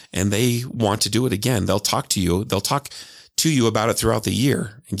that. And they want to do it again. They'll talk to you. They'll talk to you about it throughout the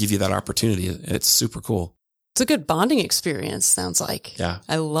year and give you that opportunity. It's super cool. It's a good bonding experience, sounds like. Yeah.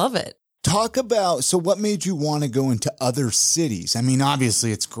 I love it. Talk about, so what made you want to go into other cities? I mean,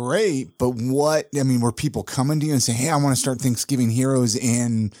 obviously it's great, but were people coming to you and saying, hey, I want to start Thanksgiving Heroes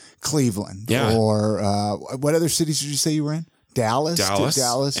in Cleveland? Yeah. Or what other cities did you say you were in? Dallas,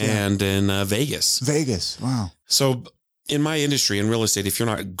 yeah. And in Vegas. Vegas. Wow. So in my industry, in real estate, if you're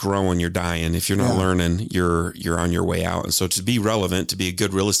not growing, you're dying. If you're not learning, you're on your way out. And so to be relevant, to be a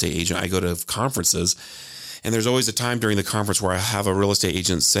good real estate agent, I go to conferences, and there's always a time during the conference where I have a real estate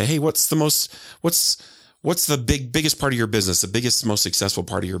agent say, hey, what's the biggest part of your business, the biggest, most successful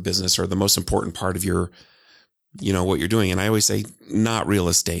part of your business, or the most important part of your, what you're doing? And I always say, not real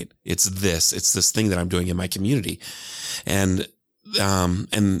estate. It's this thing that I'm doing in my community. And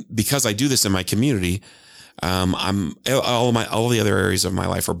because I do this in my community, all the other areas of my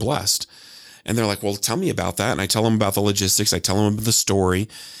life are blessed. And they're like, well, tell me about that. And I tell them about the logistics. I tell them about the story,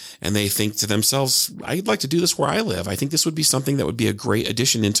 and they think to themselves, I'd like to do this where I live. I think this would be something that would be a great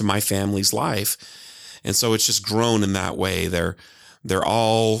addition into my family's life. And so it's just grown in that way. They're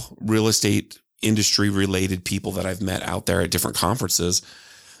all real estate industry related people that I've met out there at different conferences.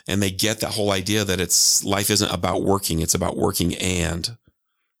 And they get that whole idea that life isn't about working. It's about working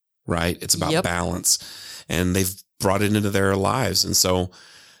right. It's about balance. And they've brought it into their lives. And so,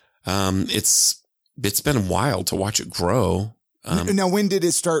 it's been wild to watch it grow. Now, when did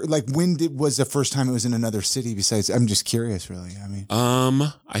it start? Like, was the first time it was in another city besides? I'm just curious, really. I mean,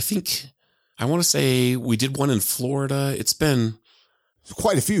 I think I want to say we did one in Florida. It's been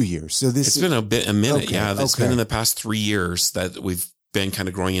quite a few years. So it's been a minute. Okay, yeah. It's been in the past 3 years that we've been kind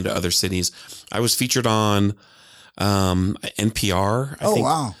of growing into other cities. I was featured on, NPR. I think.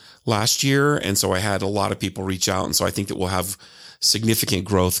 Wow. Last year. And so I had a lot of people reach out. And so I think that we'll have significant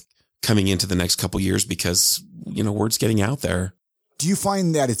growth coming into the next couple of years because, word's getting out there. Do you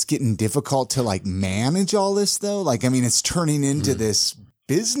find that it's getting difficult to like manage all this though? Like, I mean, it's turning into this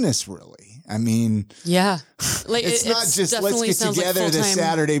business really. I mean, yeah, like it's not just let's get together this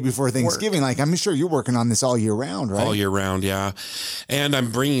Saturday before Thanksgiving. Like, I'm sure you're working on this all year round, right? All year round, yeah. And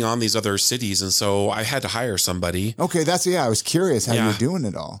I'm bringing on these other cities, and so I had to hire somebody. Okay, I was curious how you're doing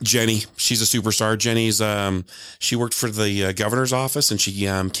it all. Jenny, she's a superstar. Jenny's she worked for the governor's office, and she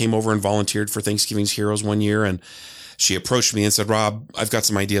came over and volunteered for Thanksgiving's Heroes one year, and she approached me and said, "Rob, I've got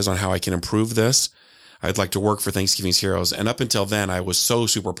some ideas on how I can improve this. I'd like to work for Thanksgiving's Heroes." And up until then, I was so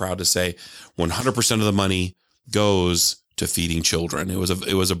super proud to say 100% of the money goes to feeding children. It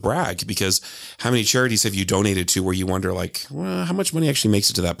was a brag, because how many charities have you donated to where you wonder like, well, how much money actually makes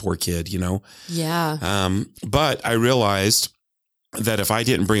it to that poor kid, you know? Yeah. But I realized that if I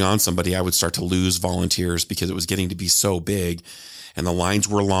didn't bring on somebody, I would start to lose volunteers, because it was getting to be so big and the lines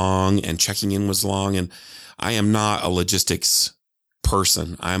were long and checking in was long. And I am not a logistics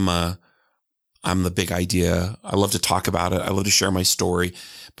person. I'm the big idea. I love to talk about it. I love to share my story.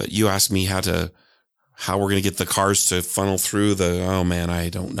 But you asked me how we're going to get the cars to funnel through oh man, I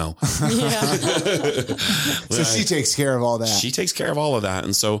don't know. Yeah. So she takes care of all that. She takes care of all of that.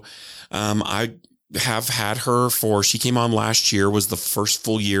 And so, I have had her she came on last year, was the first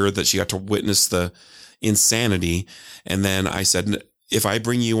full year that she got to witness the insanity. And then I said, if I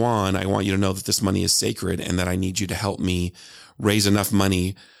bring you on, I want you to know that this money is sacred and that I need you to help me raise enough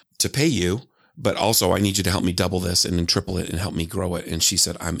money to pay you. But also I need you to help me double this and then triple it and help me grow it. And she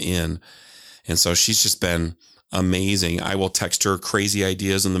said, I'm in. And so she's just been amazing. I will text her crazy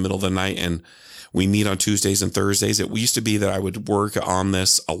ideas in the middle of the night, and we meet on Tuesdays and Thursdays. It used to be that I would work on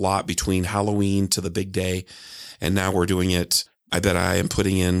this a lot between Halloween to the big day. And now we're doing it. I bet I am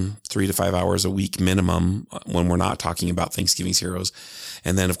putting in 3 to 5 hours a week minimum when we're not talking about Thanksgiving's Heroes.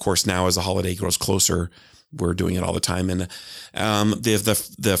 And then of course, now as the holiday grows closer, we're doing it all the time. And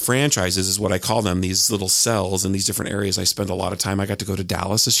the franchises is what I call them, these little cells in these different areas. I spend a lot of time. I got to go to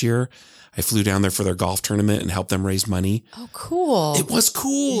Dallas this year. I flew down there for their golf tournament and helped them raise money. Oh, cool. It was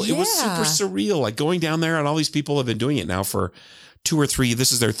cool. Yeah. It was super surreal. Like going down there, and all these people have been doing it now for 2 or 3.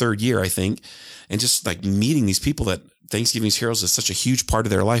 This is their 3rd year, I think. And just like meeting these people that Thanksgiving's Heroes is such a huge part of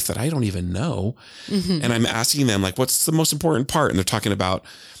their life that I don't even know. Mm-hmm. And I'm asking them like, what's the most important part? And they're talking about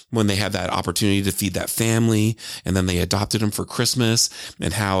when they had that opportunity to feed that family, and then they adopted them for Christmas,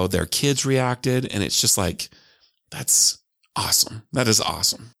 and how their kids reacted. And it's just like, that's awesome. That is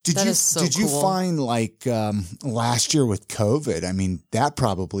awesome. Did you find like last year with COVID, I mean, that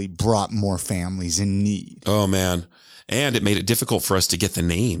probably brought more families in need. Oh man. And it made it difficult for us to get the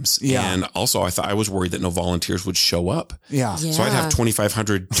names. Yeah. And also I was worried that no volunteers would show up. Yeah. So I'd have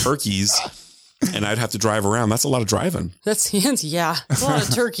 2,500 turkeys and I'd have to drive around. That's a lot of driving. That's a lot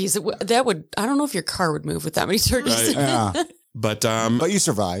of turkeys. I don't know if your car would move with that many turkeys. Right. Yeah. But you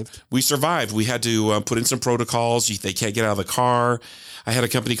survived. We survived. We had to put in some protocols. They can't get out of the car. I had a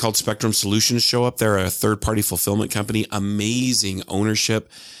company called Spectrum Solutions show up. They're a third-party fulfillment company. Amazing ownership.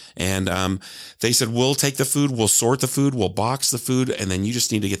 And they said, we'll take the food, we'll sort the food, we'll box the food, and then you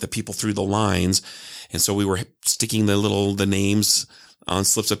just need to get the people through the lines. And so we were sticking the names on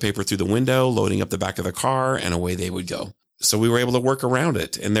slips of paper through the window, loading up the back of the car, and away they would go. So we were able to work around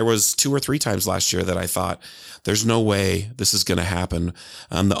it. And there was 2 or 3 times last year that I thought, there's no way this is going to happen.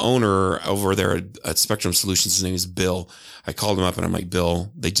 The owner over there at Spectrum Solutions, his name is Bill. I called him up and I'm like,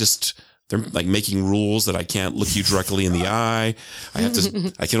 Bill, they're like making rules that I can't look you directly in the eye.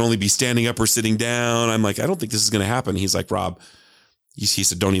 I can only be standing up or sitting down. I'm like, I don't think this is going to happen. He's like, Rob, he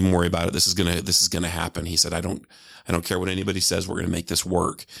said, don't even worry about it. This is going to happen. He said, I don't care what anybody says. We're going to make this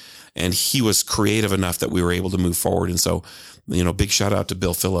work. And he was creative enough that we were able to move forward. And so, big shout out to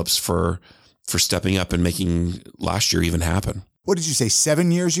Bill Phillips for stepping up and making last year even happen. What did you say?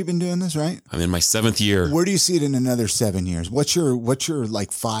 7 years you've been doing this, right? I'm in my 7th year. Where do you see it in another 7 years? What's your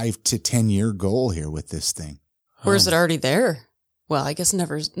like 5 to 10 year goal here with this thing? Or is it already there? Well, I guess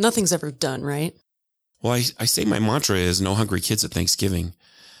nothing's ever done, right? Well, I say my mantra is no hungry kids at Thanksgiving,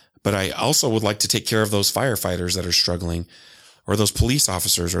 but I also would like to take care of those firefighters that are struggling, or those police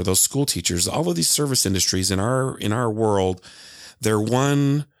officers, or those school teachers. All of these service industries in our world, they're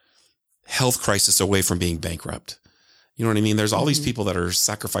one health crisis away from being bankrupt. You know what I mean? There's all these people that are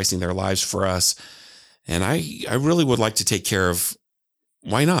sacrificing their lives for us. And I really would like to take care of,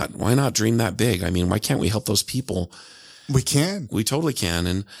 why not? Why not dream that big? I mean, why can't we help those people? We can. We totally can.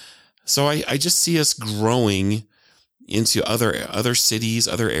 And so I just see us growing into other cities,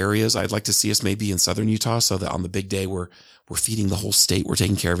 other areas. I'd like to see us maybe in Southern Utah, so that on the big day we're feeding the whole state. We're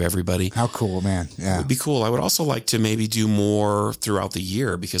taking care of everybody. How cool, man. Yeah. It would be cool. I would also like to maybe do more throughout the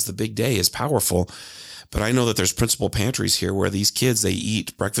year, because the big day is powerful. But I know that there's principal pantries here where these kids, they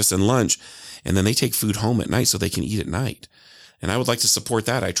eat breakfast and lunch, and then they take food home at night so they can eat at night. And I would like to support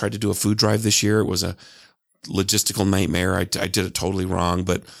that. I tried to do a food drive this year. It was a logistical nightmare. I did it totally wrong,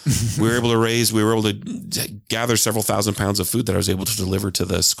 but we were able to gather several thousand pounds of food that I was able to deliver to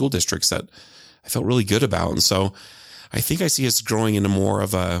the school districts that I felt really good about. And so I think I see us growing into more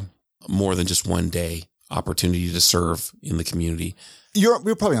than just one day opportunity to serve in the community. You're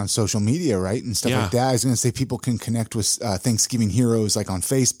probably on social media, right? And stuff Yeah. like that. I was going to say people can connect with Thanksgiving Heroes like on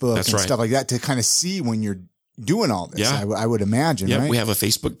Facebook That's and right. stuff like that to kind of see when you're doing all this. Yeah. I would imagine, Yeah, right? we have a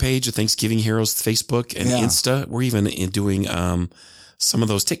Facebook page, a Thanksgiving Heroes Facebook and Yeah. Insta. We're even doing some of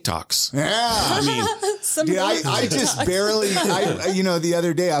those TikToks. Yeah. I mean, Dude, I just barely, the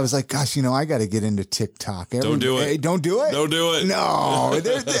other day I was like, gosh, I got to get into TikTok. Don't do it. Hey, don't do it. don't do it. No,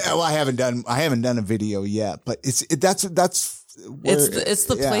 well, I haven't done a video yet, but that's where, It's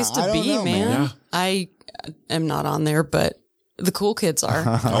the place I to don't be, know, man. Yeah. I am not on there, but the cool kids are.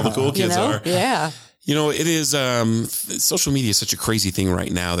 All the cool kids are. Yeah. It is, social media is such a crazy thing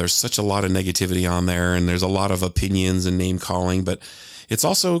right now. There's such a lot of negativity on there and there's a lot of opinions and name calling, but it's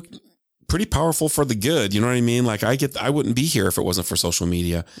also pretty powerful for the good. You know what I mean? Like I wouldn't be here if it wasn't for social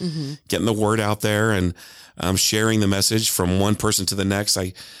media, getting the word out there and sharing the message from one person to the next.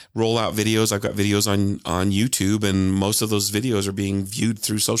 I roll out videos. I've got videos on YouTube and most of those videos are being viewed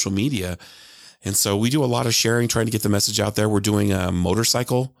through social media. And so we do a lot of sharing, trying to get the message out there. We're doing a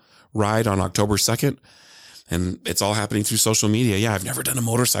motorcycle ride on October 2nd. And it's all happening through social media. Yeah, I've never done a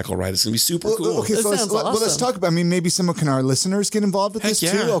motorcycle ride. It's going to be super cool. Okay, so That let's sounds let's awesome. talk about. Maybe can our listeners get involved with Heck this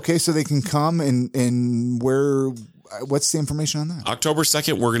yeah. too? Okay, so they can come and where? What's the information on that? October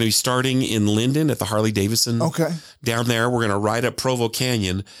 2nd, we're going to be starting in Linden at the Harley Davidson. Okay. Down there, we're going to ride up Provo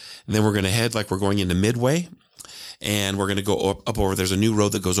Canyon. And then we're going to head like we're going into Midway. And we're going to go up over. There's a new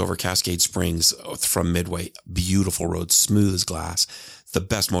road that goes over Cascade Springs from Midway. Beautiful road, smooth as glass. The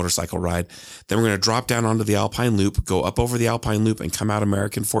best motorcycle ride. Then we're going to drop down onto the Alpine Loop, go up over the Alpine Loop and come out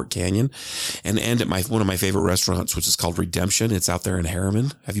American Fort Canyon and end at one of my favorite restaurants, which is called Redemption. It's out there in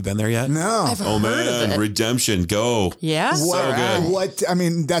Harriman. Have you been there yet? No. I've Oh heard of man, it. Redemption, go. Yeah. So good. What? I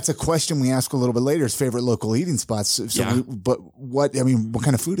mean, that's a question we ask a little bit later. Is favorite local eating spots. So Yeah. but what? I mean, what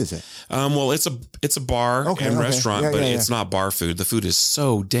kind of food is it? Well, it's a bar Okay, and okay. restaurant, Yeah, but yeah, it's yeah. not bar food. The food is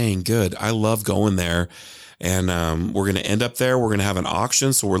so dang good. I love going there. And we're going to end up there. We're going to have an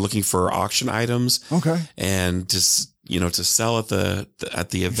auction. So we're looking for auction items. Okay. And to sell at the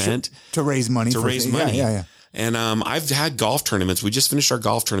event. To raise money. To for raise things. money. Yeah. And I've had golf tournaments. We just finished our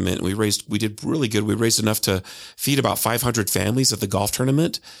golf tournament. And we did really good. We raised enough to feed about 500 families at the golf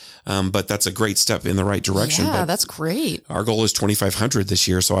tournament. But that's a great step in the right direction. Yeah, But that's great. our goal is 2,500 this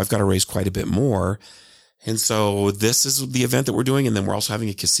year. So I've got to raise quite a bit more. And so this is the event that we're doing. And then we're also having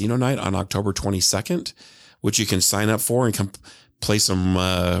a casino night on October 22nd, which you can sign up for and come play some,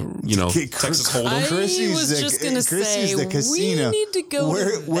 Texas Hold'em. I was just gonna say, the casino. we need to go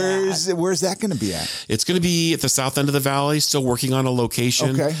to Where's that going to be at? It's going to be at the south end of the valley, still working on a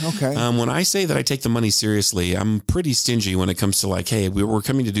location. Okay. When I say that I take the money seriously, I'm pretty stingy when it comes to like, hey, we're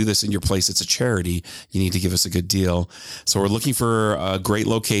coming to do this in your place. It's a charity. You need to give us a good deal. So we're looking for a great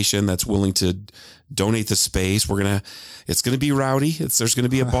location that's willing to donate the space. It's going to be rowdy. There's going to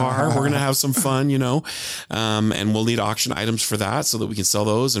be a bar. We're going to have some fun, and we'll need auction items for that so that we can sell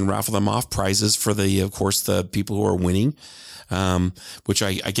those and raffle them off. Prizes for the people who are winning, which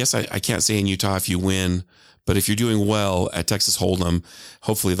I guess I can't say in Utah if you win, but if you're doing well at Texas Hold'em,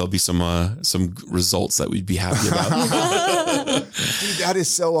 hopefully there'll be some results that we'd be happy about. Dude, that is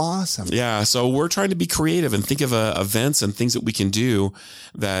so awesome. Yeah. So we're trying to be creative and think of events and things that we can do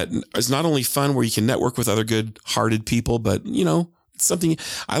that is not only fun where you can network with other good hearted people, but it's something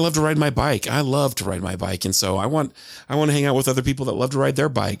I love to ride my bike. And so I want to hang out with other people that love to ride their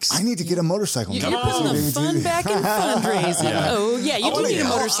bikes. I need to get a motorcycle. You're now. putting the fun back in fundraising. Yeah. Oh, yeah. You do need a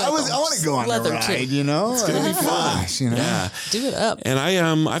motorcycle. I want to go on Leather, a ride, too. It's going to be fun. Yeah. Do it up. And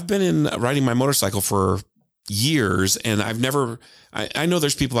I've been riding my motorcycle for years and I've never, I know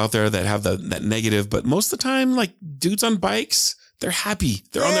there's people out there that have that negative, but most of the time, like dudes on bikes, they're happy.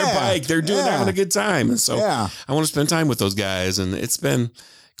 They're on their bike. They're having a good time. And so I want to spend time with those guys. And it's been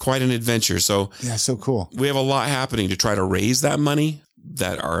quite an adventure. So Yeah, so cool. we have a lot happening to try to raise that money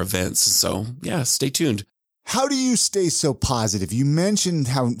that are events. So yeah, stay tuned. How do you stay so positive? You mentioned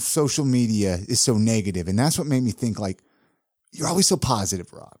how social media is so negative, and that's what made me think like, you're always so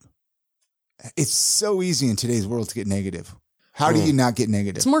positive, Rob. It's so easy in today's world to get negative. How do you not get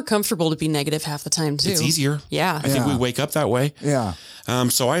negative? It's more comfortable to be negative half the time too. It's easier. Yeah. I think we wake up that way. Yeah.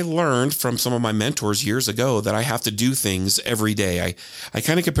 So I learned from some of my mentors years ago that I have to do things every day. I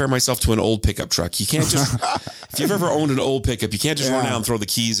kind of compare myself to an old pickup truck. You can't just, if you've ever owned an old pickup, you can't just run out and throw the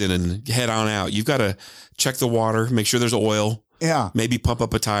keys in and head on out. You've got to check the water, make sure there's oil. Yeah. Maybe pump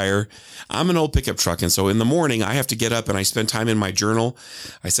up a tire. I'm an old pickup truck. And so in the morning, I have to get up and I spend time in my journal.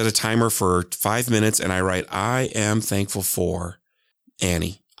 I set a timer for 5 minutes and I write, I am thankful for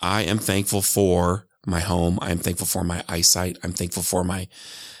Annie. I am thankful for my home. I am thankful for my eyesight. I'm thankful for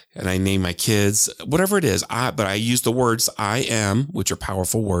and I name my kids, whatever it is. But I use the words I am, which are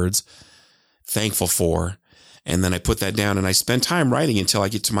powerful words, thankful for. And then I put that down and I spend time writing until I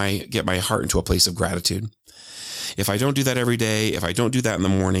get my heart into a place of gratitude. If I don't do that every day, if I don't do that in the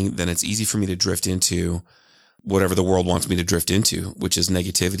morning, then it's easy for me to drift into whatever the world wants me to drift into, which is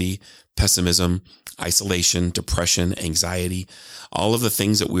negativity, pessimism, isolation, depression, anxiety, all of the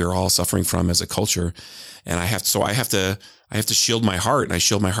things that we are all suffering from as a culture. And I have to shield my heart, and I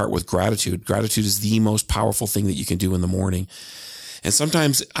shield my heart with gratitude. Gratitude is the most powerful thing that you can do in the morning. And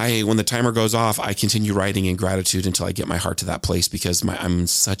sometimes when the timer goes off, I continue writing in gratitude until I get my heart to that place because I'm in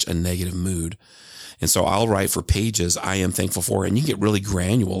such a negative mood. And so I'll write for pages I am thankful for, and you can get really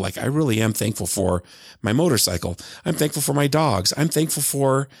granular. Like I really am thankful for my motorcycle. I'm thankful for my dogs. I'm thankful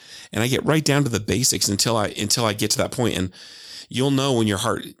for, and I get right down to the basics until I get to that point. And you'll know when your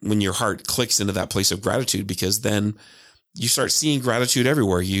heart clicks into that place of gratitude, because then you start seeing gratitude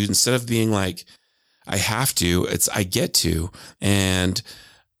everywhere. Instead of being like, I have to, it's I get to. And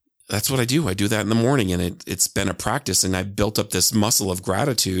that's what I do. I do that in the morning, and it's been a practice, and I've built up this muscle of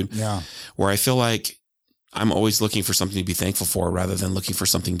gratitude where I feel like I'm always looking for something to be thankful for rather than looking for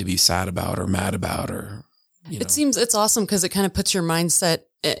something to be sad about or mad about It seems it's awesome because it kind of puts your mindset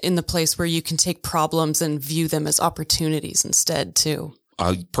in the place where you can take problems and view them as opportunities instead too.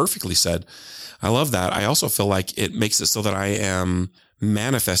 Perfectly said. I love that. I also feel like it makes it so that I am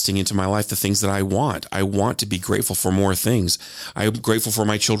manifesting into my life the things that I want. I want to be grateful for more things. I'm grateful for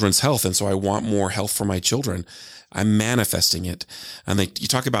my children's health, and so I want more health for my children. I'm manifesting it. And you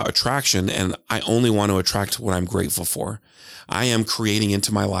talk about attraction, and I only want to attract what I'm grateful for. I am creating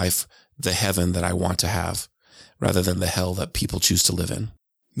into my life the heaven that I want to have rather than the hell that people choose to live in.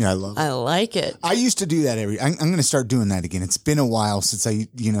 Yeah, I love it. I like it. I used to do that I'm going to start doing that again. It's been a while since I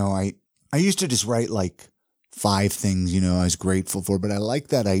used to just write like 5 things, I was grateful for, but I like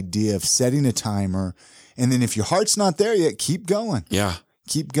that idea of setting a timer. And then if your heart's not there yet, keep going. Yeah.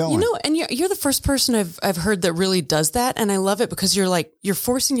 Keep going. And you're the first person I've heard that really does that. And I love it because you're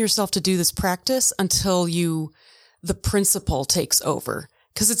forcing yourself to do this practice until the principle takes over.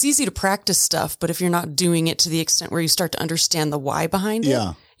 Because it's easy to practice stuff, but if you're not doing it to the extent where you start to understand the why behind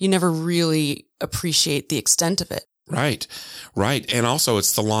it, you never really appreciate the extent of it. Right. And also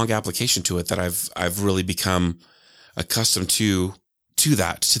it's the long application to it that I've really become accustomed to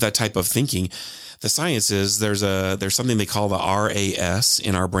that type of thinking. The science is there's something they call the RAS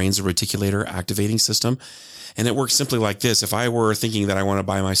in our brain's reticular activating system. And it works simply like this. If I were thinking that I want to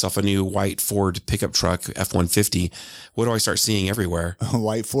buy myself a new white Ford pickup truck, F-150, what do I start seeing everywhere?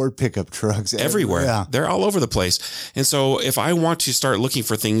 White Ford pickup trucks. Everywhere. Yeah. They're all over the place. And so if I want to start looking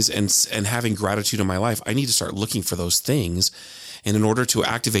for things and having gratitude in my life, I need to start looking for those things. And in order to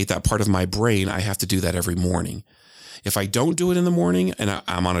activate that part of my brain, I have to do that every morning. If I don't do it in the morning and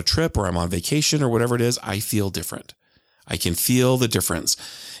I'm on a trip or I'm on vacation or whatever it is, I feel different. I can feel the difference.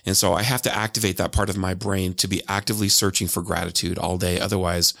 And so I have to activate that part of my brain to be actively searching for gratitude all day.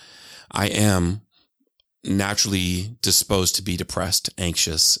 Otherwise, I am naturally disposed to be depressed,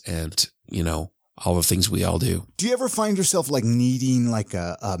 anxious, and, all the things we all do. Do you ever find yourself like needing like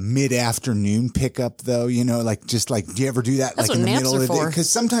a mid-afternoon pickup though? Do you ever do that? That's like in the naps middle are of the day? for. Because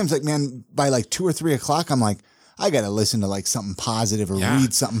sometimes by like 2 or 3 o'clock, I'm like, I got to listen to like something positive or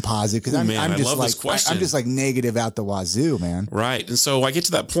read something positive. Cause I'm just like negative out the wazoo, man. Right. And so I get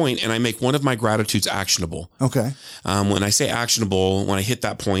to that point and I make one of my gratitudes actionable. Okay. When I say actionable, when I hit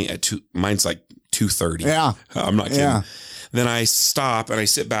that point at mine's like 2:30. Yeah. I'm not kidding. Yeah. Then I stop and I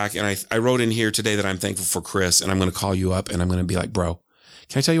sit back and I wrote in here today that I'm thankful for Chris, and I'm going to call you up and I'm going to be like, bro,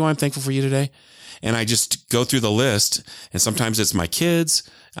 can I tell you why I'm thankful for you today? And I just go through the list, and sometimes it's my kids.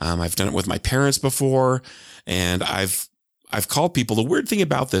 I've done it with my parents before, and I've called people. The weird thing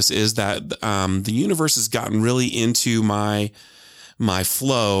about this is that the universe has gotten really into my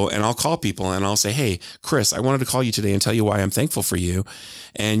flow, and I'll call people and I'll say, hey, Chris, I wanted to call you today and tell you why I'm thankful for you.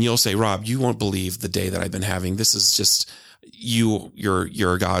 And you'll say, Rob, you won't believe the day that I've been having. This is just,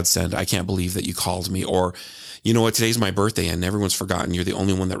 you're a godsend. I can't believe that you called me. Or, you know what, today's my birthday and everyone's forgotten. You're the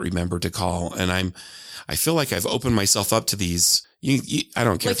only one that remembered to call. And I feel like I've opened myself up to these. I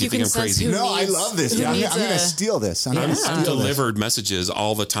don't care Like if you think I'm crazy. No, I love this. who I'm needs going to steal this. I'm gonna steal I'm this. delivered messages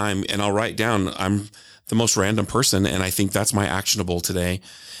all the time, and I'll write down, I'm the most random person, and I think that's my actionable today.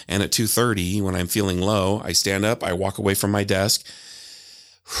 And at 2:30, when I'm feeling low, I stand up, I walk away from my desk,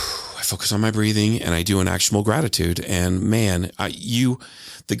 I focus on my breathing, and I do an actionable gratitude. And man,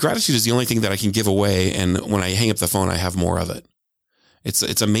 the gratitude is the only thing that I can give away. And when I hang up the phone, I have more of it.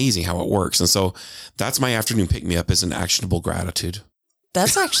 It's amazing how it works. And so that's my afternoon pick me up, is an actionable gratitude.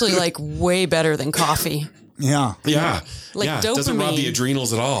 That's actually like way better than coffee. Yeah. Yeah. Like It doesn't rob the dopamine.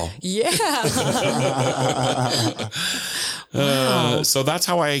 adrenals at all. Yeah. So that's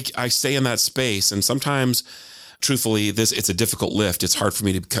how I stay in that space. And sometimes, truthfully, it's a difficult lift. It's hard for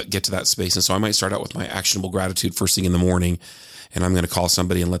me to get to that space. And so I might start out with my actionable gratitude first thing in the morning. And I'm going to call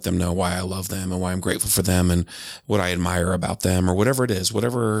somebody and let them know why I love them and why I'm grateful for them and what I admire about them, or whatever it is,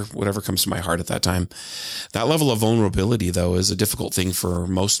 whatever comes to my heart at that time. That level of vulnerability, though, is a difficult thing for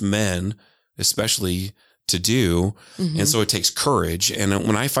most men, especially, to do. And so it takes courage. And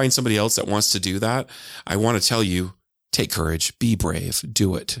when I find somebody else that wants to do that, I want to tell you, take courage, be brave,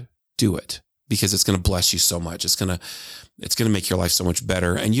 do it, because it's going to bless you so much. It's going to make your life so much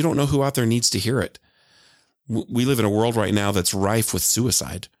better. And you don't know who out there needs to hear it. We live in a world right now that's rife with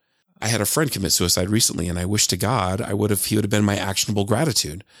suicide. I had a friend commit suicide recently, and I wish to God he would have been my actionable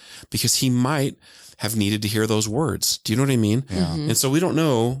gratitude, because he might have needed to hear those words. Do you know what I mean? Yeah. And so we don't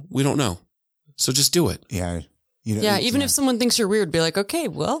know. So just do it. Yeah. Even if someone thinks you're weird, be like, okay,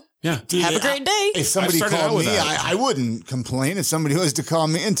 well, Yeah. have a great day. If somebody I've started out called with me, that. I wouldn't complain. If somebody was to call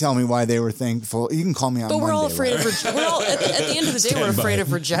me and tell me why they were thankful, you can call me on But Monday. we're all afraid right? of we're all at the end of the day, we're afraid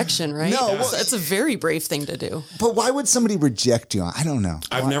of rejection, right? No, well- it's a very brave thing to do. But why would somebody reject you? I don't know.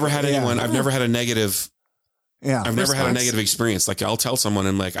 I've never had anyone, I've never had a negative Yeah. I've never had a Response. negative experience. Like, I'll tell someone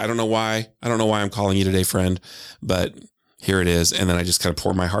and like, I don't know why I'm calling you today, friend, but here it is. And then I just kind of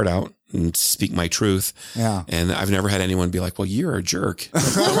pour my heart out and speak my truth. Yeah. And I've never had anyone be like, well, you're a jerk.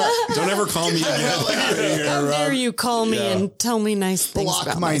 Don't ever call me again. How dare you call me and tell me nice things Block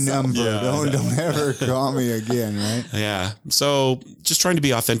about my myself? number. Yeah, Don't ever call me again, right? Yeah. So just trying to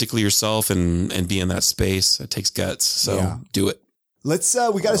be authentically yourself and be in that space. It takes guts. So Yeah. do it. Let's,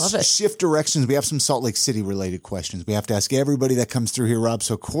 we got Love to it. shift directions. We have some Salt Lake City related questions. We have to ask everybody that comes through here, Rob.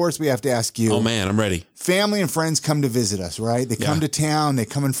 So of course we have to ask you. Oh man, I'm ready. Family and friends come to visit us, right? They come Yeah. to town. They're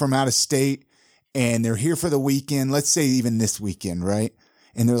coming from out of state and they're here for the weekend. Let's say even this weekend, right?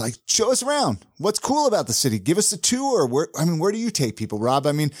 And they're like, show us around. What's cool about the city? Give us a tour. Where do you take people, Rob?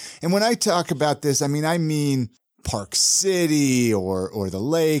 And when I talk about this, I mean Park City or the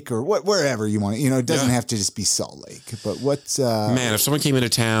lake or wherever you want it. It doesn't have to just be Salt Lake, but what's, Man, if someone came into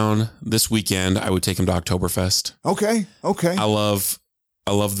town this weekend, I would take them to Oktoberfest. okay. I love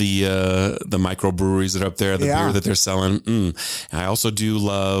the microbreweries that are up there, the Yeah. beer that they're selling. And I also do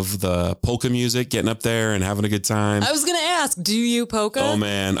love the polka music, getting up there and having a good time. I was going to ask, do you polka? Oh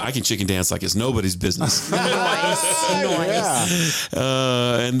man, I can chicken dance like it's nobody's business. Nice.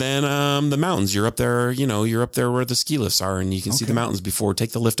 And then the mountains. You're up there, you're up there where the ski lifts are, and you can see the mountains before.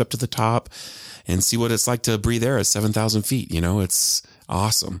 Take the lift up to the top and see what it's like to breathe air at 7,000 feet. It's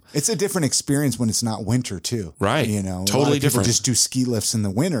awesome. It's a different experience when it's not winter too. Right. A lot Totally of people different. just do ski lifts in the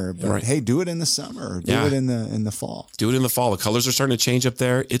winter, but Right. hey, do it in the summer or do Yeah. it in the fall. Do it in the fall. The colors are starting to change up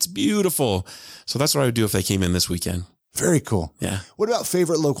there. It's beautiful. So that's what I would do if they came in this weekend. Very cool. Yeah. What about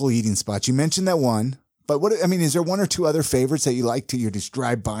favorite local eating spots? You mentioned that one, but is there one or two other favorites that you like to, you just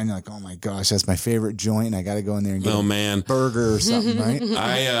drive by and you're like, oh my gosh, that's my favorite joint. And I got to go in there and get Oh a man. burger or something, right?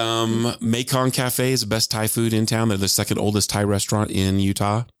 Mekong Cafe is the best Thai food in town. They're the second oldest Thai restaurant in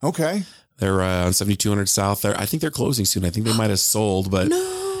Utah. Okay. They're on 7200 South. I think they're closing soon. I think they might have sold, but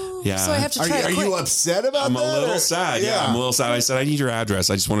yeah. So I have to Are try it you quick. I'm upset about a that? little or- sad. Yeah, I'm a little sad. I said, I need your address.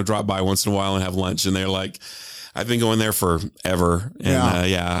 I just want to drop by once in a while and have lunch. And they're like, I've been going there forever. And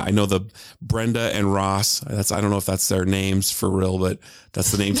I know the Brenda and Ross. I don't know if that's their names for real, but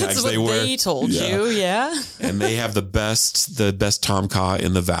that's the name That's tags what they wear. they told you, yeah. And they have the best Tom Kha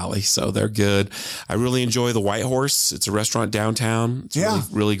in the valley. So they're good. I really enjoy the White Horse. It's a restaurant downtown. It's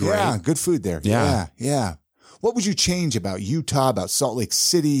really great. Yeah, good food there. Yeah. Yeah. What would you change about Utah, about Salt Lake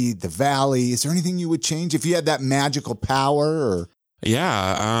City, the Valley? Is there anything you would change if you had that magical power? Or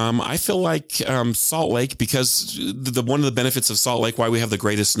Yeah, I feel like Salt Lake, because one of the benefits of Salt Lake, why we have the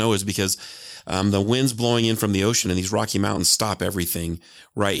greatest snow, is because the winds blowing in from the ocean and these Rocky Mountains stop everything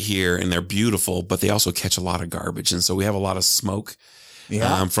right here, and they're beautiful, but they also catch a lot of garbage, and so we have a lot of smoke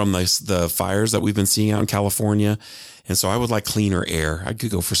from the fires that we've been seeing out in California. And so I would like cleaner air. I could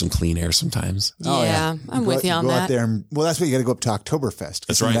go for some clean air sometimes. Yeah, I'm with you on go that. Out there and, well, that's why you got to go up to Oktoberfest.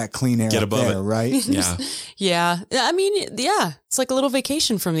 That's right. That clean air Get above there, it. right? Yeah. Yeah. I mean, yeah, it's like a little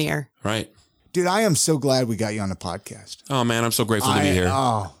vacation from the air. Right. Dude, I am so glad we got you on the podcast. Oh, man, I'm so grateful to be here.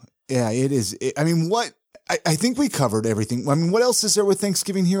 Oh, yeah, it is. I mean, I think we covered everything. I mean, what else is there with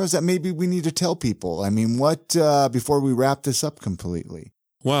Thanksgiving Heroes that maybe we need to tell people? I mean, before we wrap this up completely?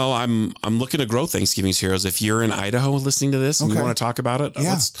 Well, I'm looking to grow Thanksgiving's Heroes. If you're in Idaho listening to this and you want to talk about it,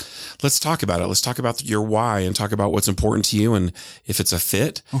 Yeah. let's talk about it. Let's talk about your why and talk about what's important to you and if it's a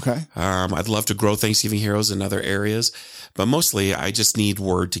fit. Okay. I'd love to grow Thanksgiving Heroes in other areas, but mostly I just need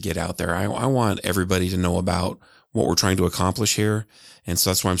word to get out there. I want everybody to know about what we're trying to accomplish here. And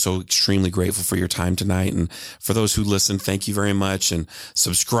so that's why I'm so extremely grateful for your time tonight. And for those who listen, thank you very much. And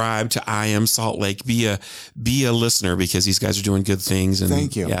subscribe to I Am Salt Lake. Be a listener because these guys are doing good things. And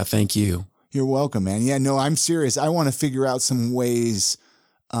Thank you. Yeah, thank you. You're welcome, man. Yeah, no, I'm serious. I want to figure out some ways,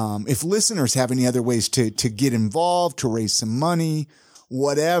 if listeners have any other ways to get involved, to raise some money,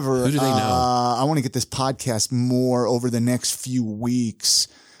 whatever. Who do they know? I want to get this podcast more over the next few weeks.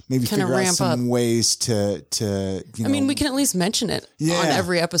 Maybe Kinda figure out ramp some up. ways to I mean, we can at least mention it on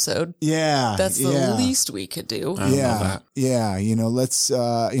every episode. Yeah. That's the least we could do. I love that. Yeah. Let's,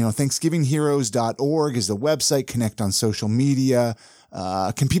 ThanksgivingHeroes.org is the website. Connect on social media.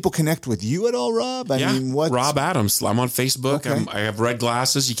 Can people connect with you at all, Rob? I mean, Rob Adams. I'm on Facebook. Okay. I have red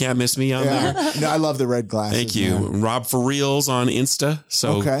glasses. You can't miss me on there. No, I love the red glasses. Thank you. man. Rob for Reals on Insta.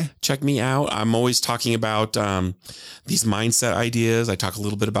 So check me out. I'm always talking about these mindset ideas. I talk a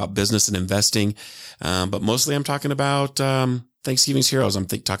little bit about business and investing, but mostly I'm talking about Thanksgiving's Heroes. I'm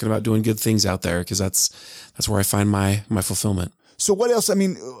talking about doing good things out there because that's where I find my fulfillment. So what else? I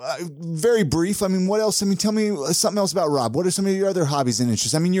mean, very brief. I mean, what else? I mean, tell me something else about Rob. What are some of your other hobbies and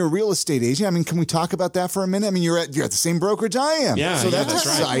interests? I mean, you're a real estate agent. I mean, can we talk about that for a minute? I mean, you're at the same brokerage I am. Yeah, so that's right.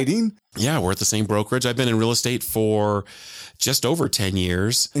 exciting. Yeah, we're at the same brokerage. I've been in real estate for just over 10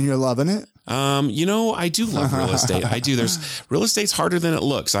 years. And you're loving it? I do love real estate. I do. Real estate's harder than it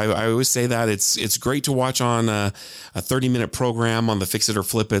looks. I always say that it's great to watch on a 30-minute program on the Fix It or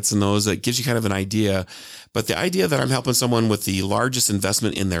Flip It's and those. It gives you kind of an idea. But the idea that I'm helping someone with the largest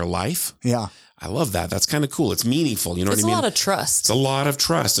investment in their life. Yeah. I love that. That's kind of cool. It's meaningful. You know what I mean? It's a lot of trust. It's a lot of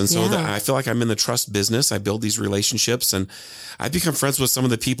trust. And so I feel like I'm in the trust business. I build these relationships and I become friends with some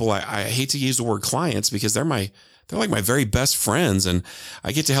of the people. I hate to use the word clients because they're like my very best friends. And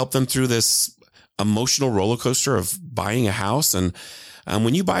I get to help them through this emotional roller coaster of buying a house. And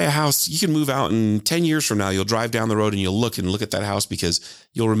when you buy a house, you can move out and 10 years from now, you'll drive down the road and you'll look at that house because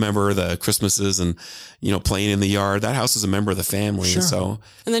you'll remember the Christmases and, playing in the yard. That house is a member of the family. Sure. And so,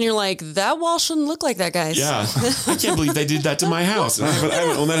 And then you're like, that wall shouldn't look like that, guys. yeah, I can't believe they did that to my house. And I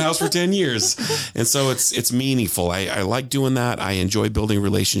haven't owned that house for 10 years. And so it's meaningful. I like doing that. I enjoy building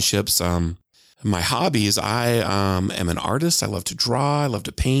relationships. My hobbies, I am an artist. I love to draw. I love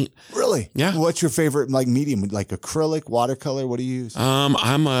to paint. Really? Yeah. What's your favorite medium? Like acrylic, watercolor? What do you use? I'm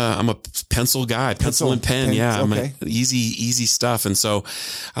a pencil guy, pencil and pen. Yeah. Okay. Easy stuff. And so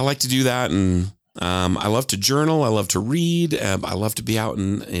I like to do that. And I love to journal. I love to read. I love to be out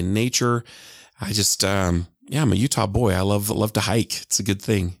in nature. I just, I'm a Utah boy. I love to hike. It's a good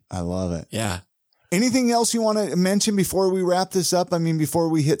thing. I love it. Yeah. Anything else you want to mention before we wrap this up? I mean, before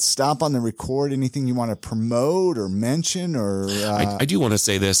we hit stop on the record, anything you want to promote or mention or? I do want to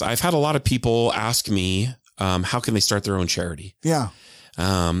say this. I've had a lot of people ask me, how can they start their own charity? Yeah.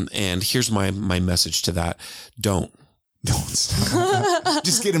 And here's my message to that. Don't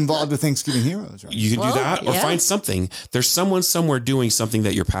just get involved with Thanksgiving Heroes. Right? You can do that or find something. There's someone somewhere doing something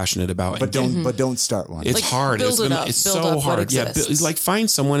that you're passionate about. But don't start one. It's hard. It's so hard. Yeah. Like find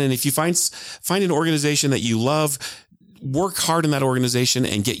someone. And if you find an organization that you love, work hard in that organization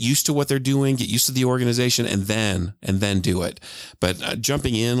and get used to what they're doing, get used to the organization and then do it. But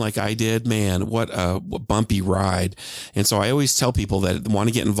jumping in like I did, man, what a bumpy ride. And so I always tell people that want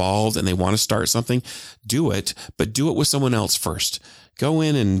to get involved and they want to start something, do it, but do it with someone else first. Go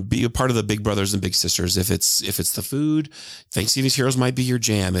in and be a part of the big brothers and big sisters. If it's the food, Thanksgiving Heroes might be your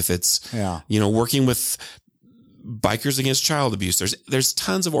jam. If it's, working with Bikers Against Child Abuse. There's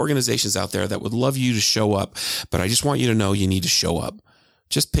tons of organizations out there that would love you to show up, but I just want you to know you need to show up.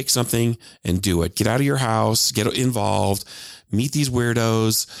 Just pick something and do it. Get out of your house, get involved, meet these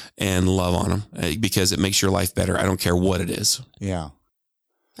weirdos and love on them because it makes your life better. I don't care what it is. Yeah.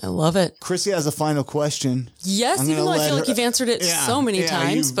 I love it. Chrissy has a final question. Yes, I'm even gonna though I let feel like her- you've answered it so many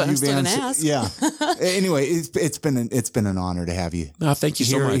times, but I'm still going to ask. Yeah. Anyway, it's been an honor to have you. No, thank you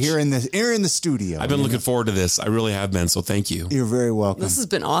so much. Here in the studio. I've been looking forward to this. I really have been. So thank you. You're very welcome. This has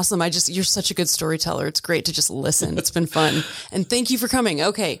been awesome. You're such a good storyteller. It's great to just listen. It's been fun. And thank you for coming.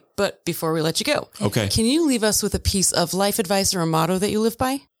 Okay. But before we let you go, Okay. can you leave us with a piece of life advice or a motto that you live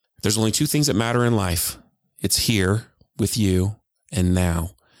by? There's only two things that matter in life. It's here with you and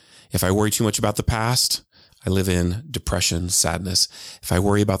now. If I worry too much about the past, I live in depression, sadness. If I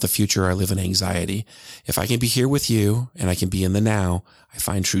worry about the future, I live in anxiety. If I can be here with you and I can be in the now, I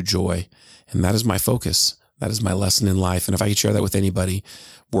find true joy. And that is my focus. That is my lesson in life. And if I could share that with anybody,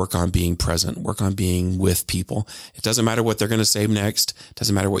 work on being present, work on being with people. It doesn't matter what they're going to say next. It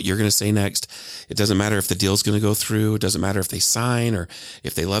doesn't matter what you're going to say next. It doesn't matter if the deal's going to go through. It doesn't matter if they sign or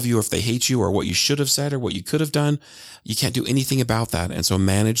if they love you or if they hate you or what you should have said or what you could have done. You can't do anything about that. And so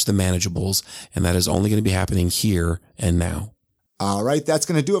manage the manageables. And that is only going to be happening here and now. All right, that's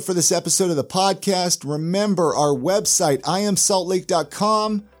going to do it for this episode of the podcast. Remember our website,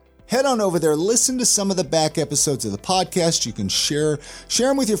 iamsaltlake.com. Head on over there, listen to some of the back episodes of the podcast. You can share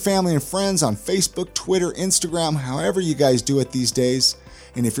them with your family and friends on Facebook, Twitter, Instagram, however you guys do it these days.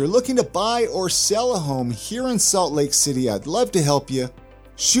 And if you're looking to buy or sell a home here in Salt Lake City, I'd love to help you.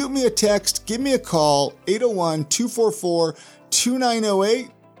 Shoot me a text, give me a call, 801-244-2908.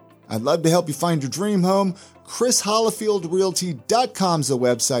 I'd love to help you find your dream home. ChrisHollifieldRealty.com is the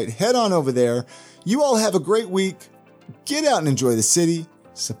website. Head on over there. You all have a great week. Get out and enjoy the city.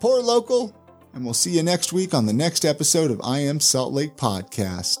 Support local, and we'll see you next week on the next episode of I Am Salt Lake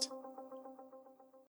Podcast.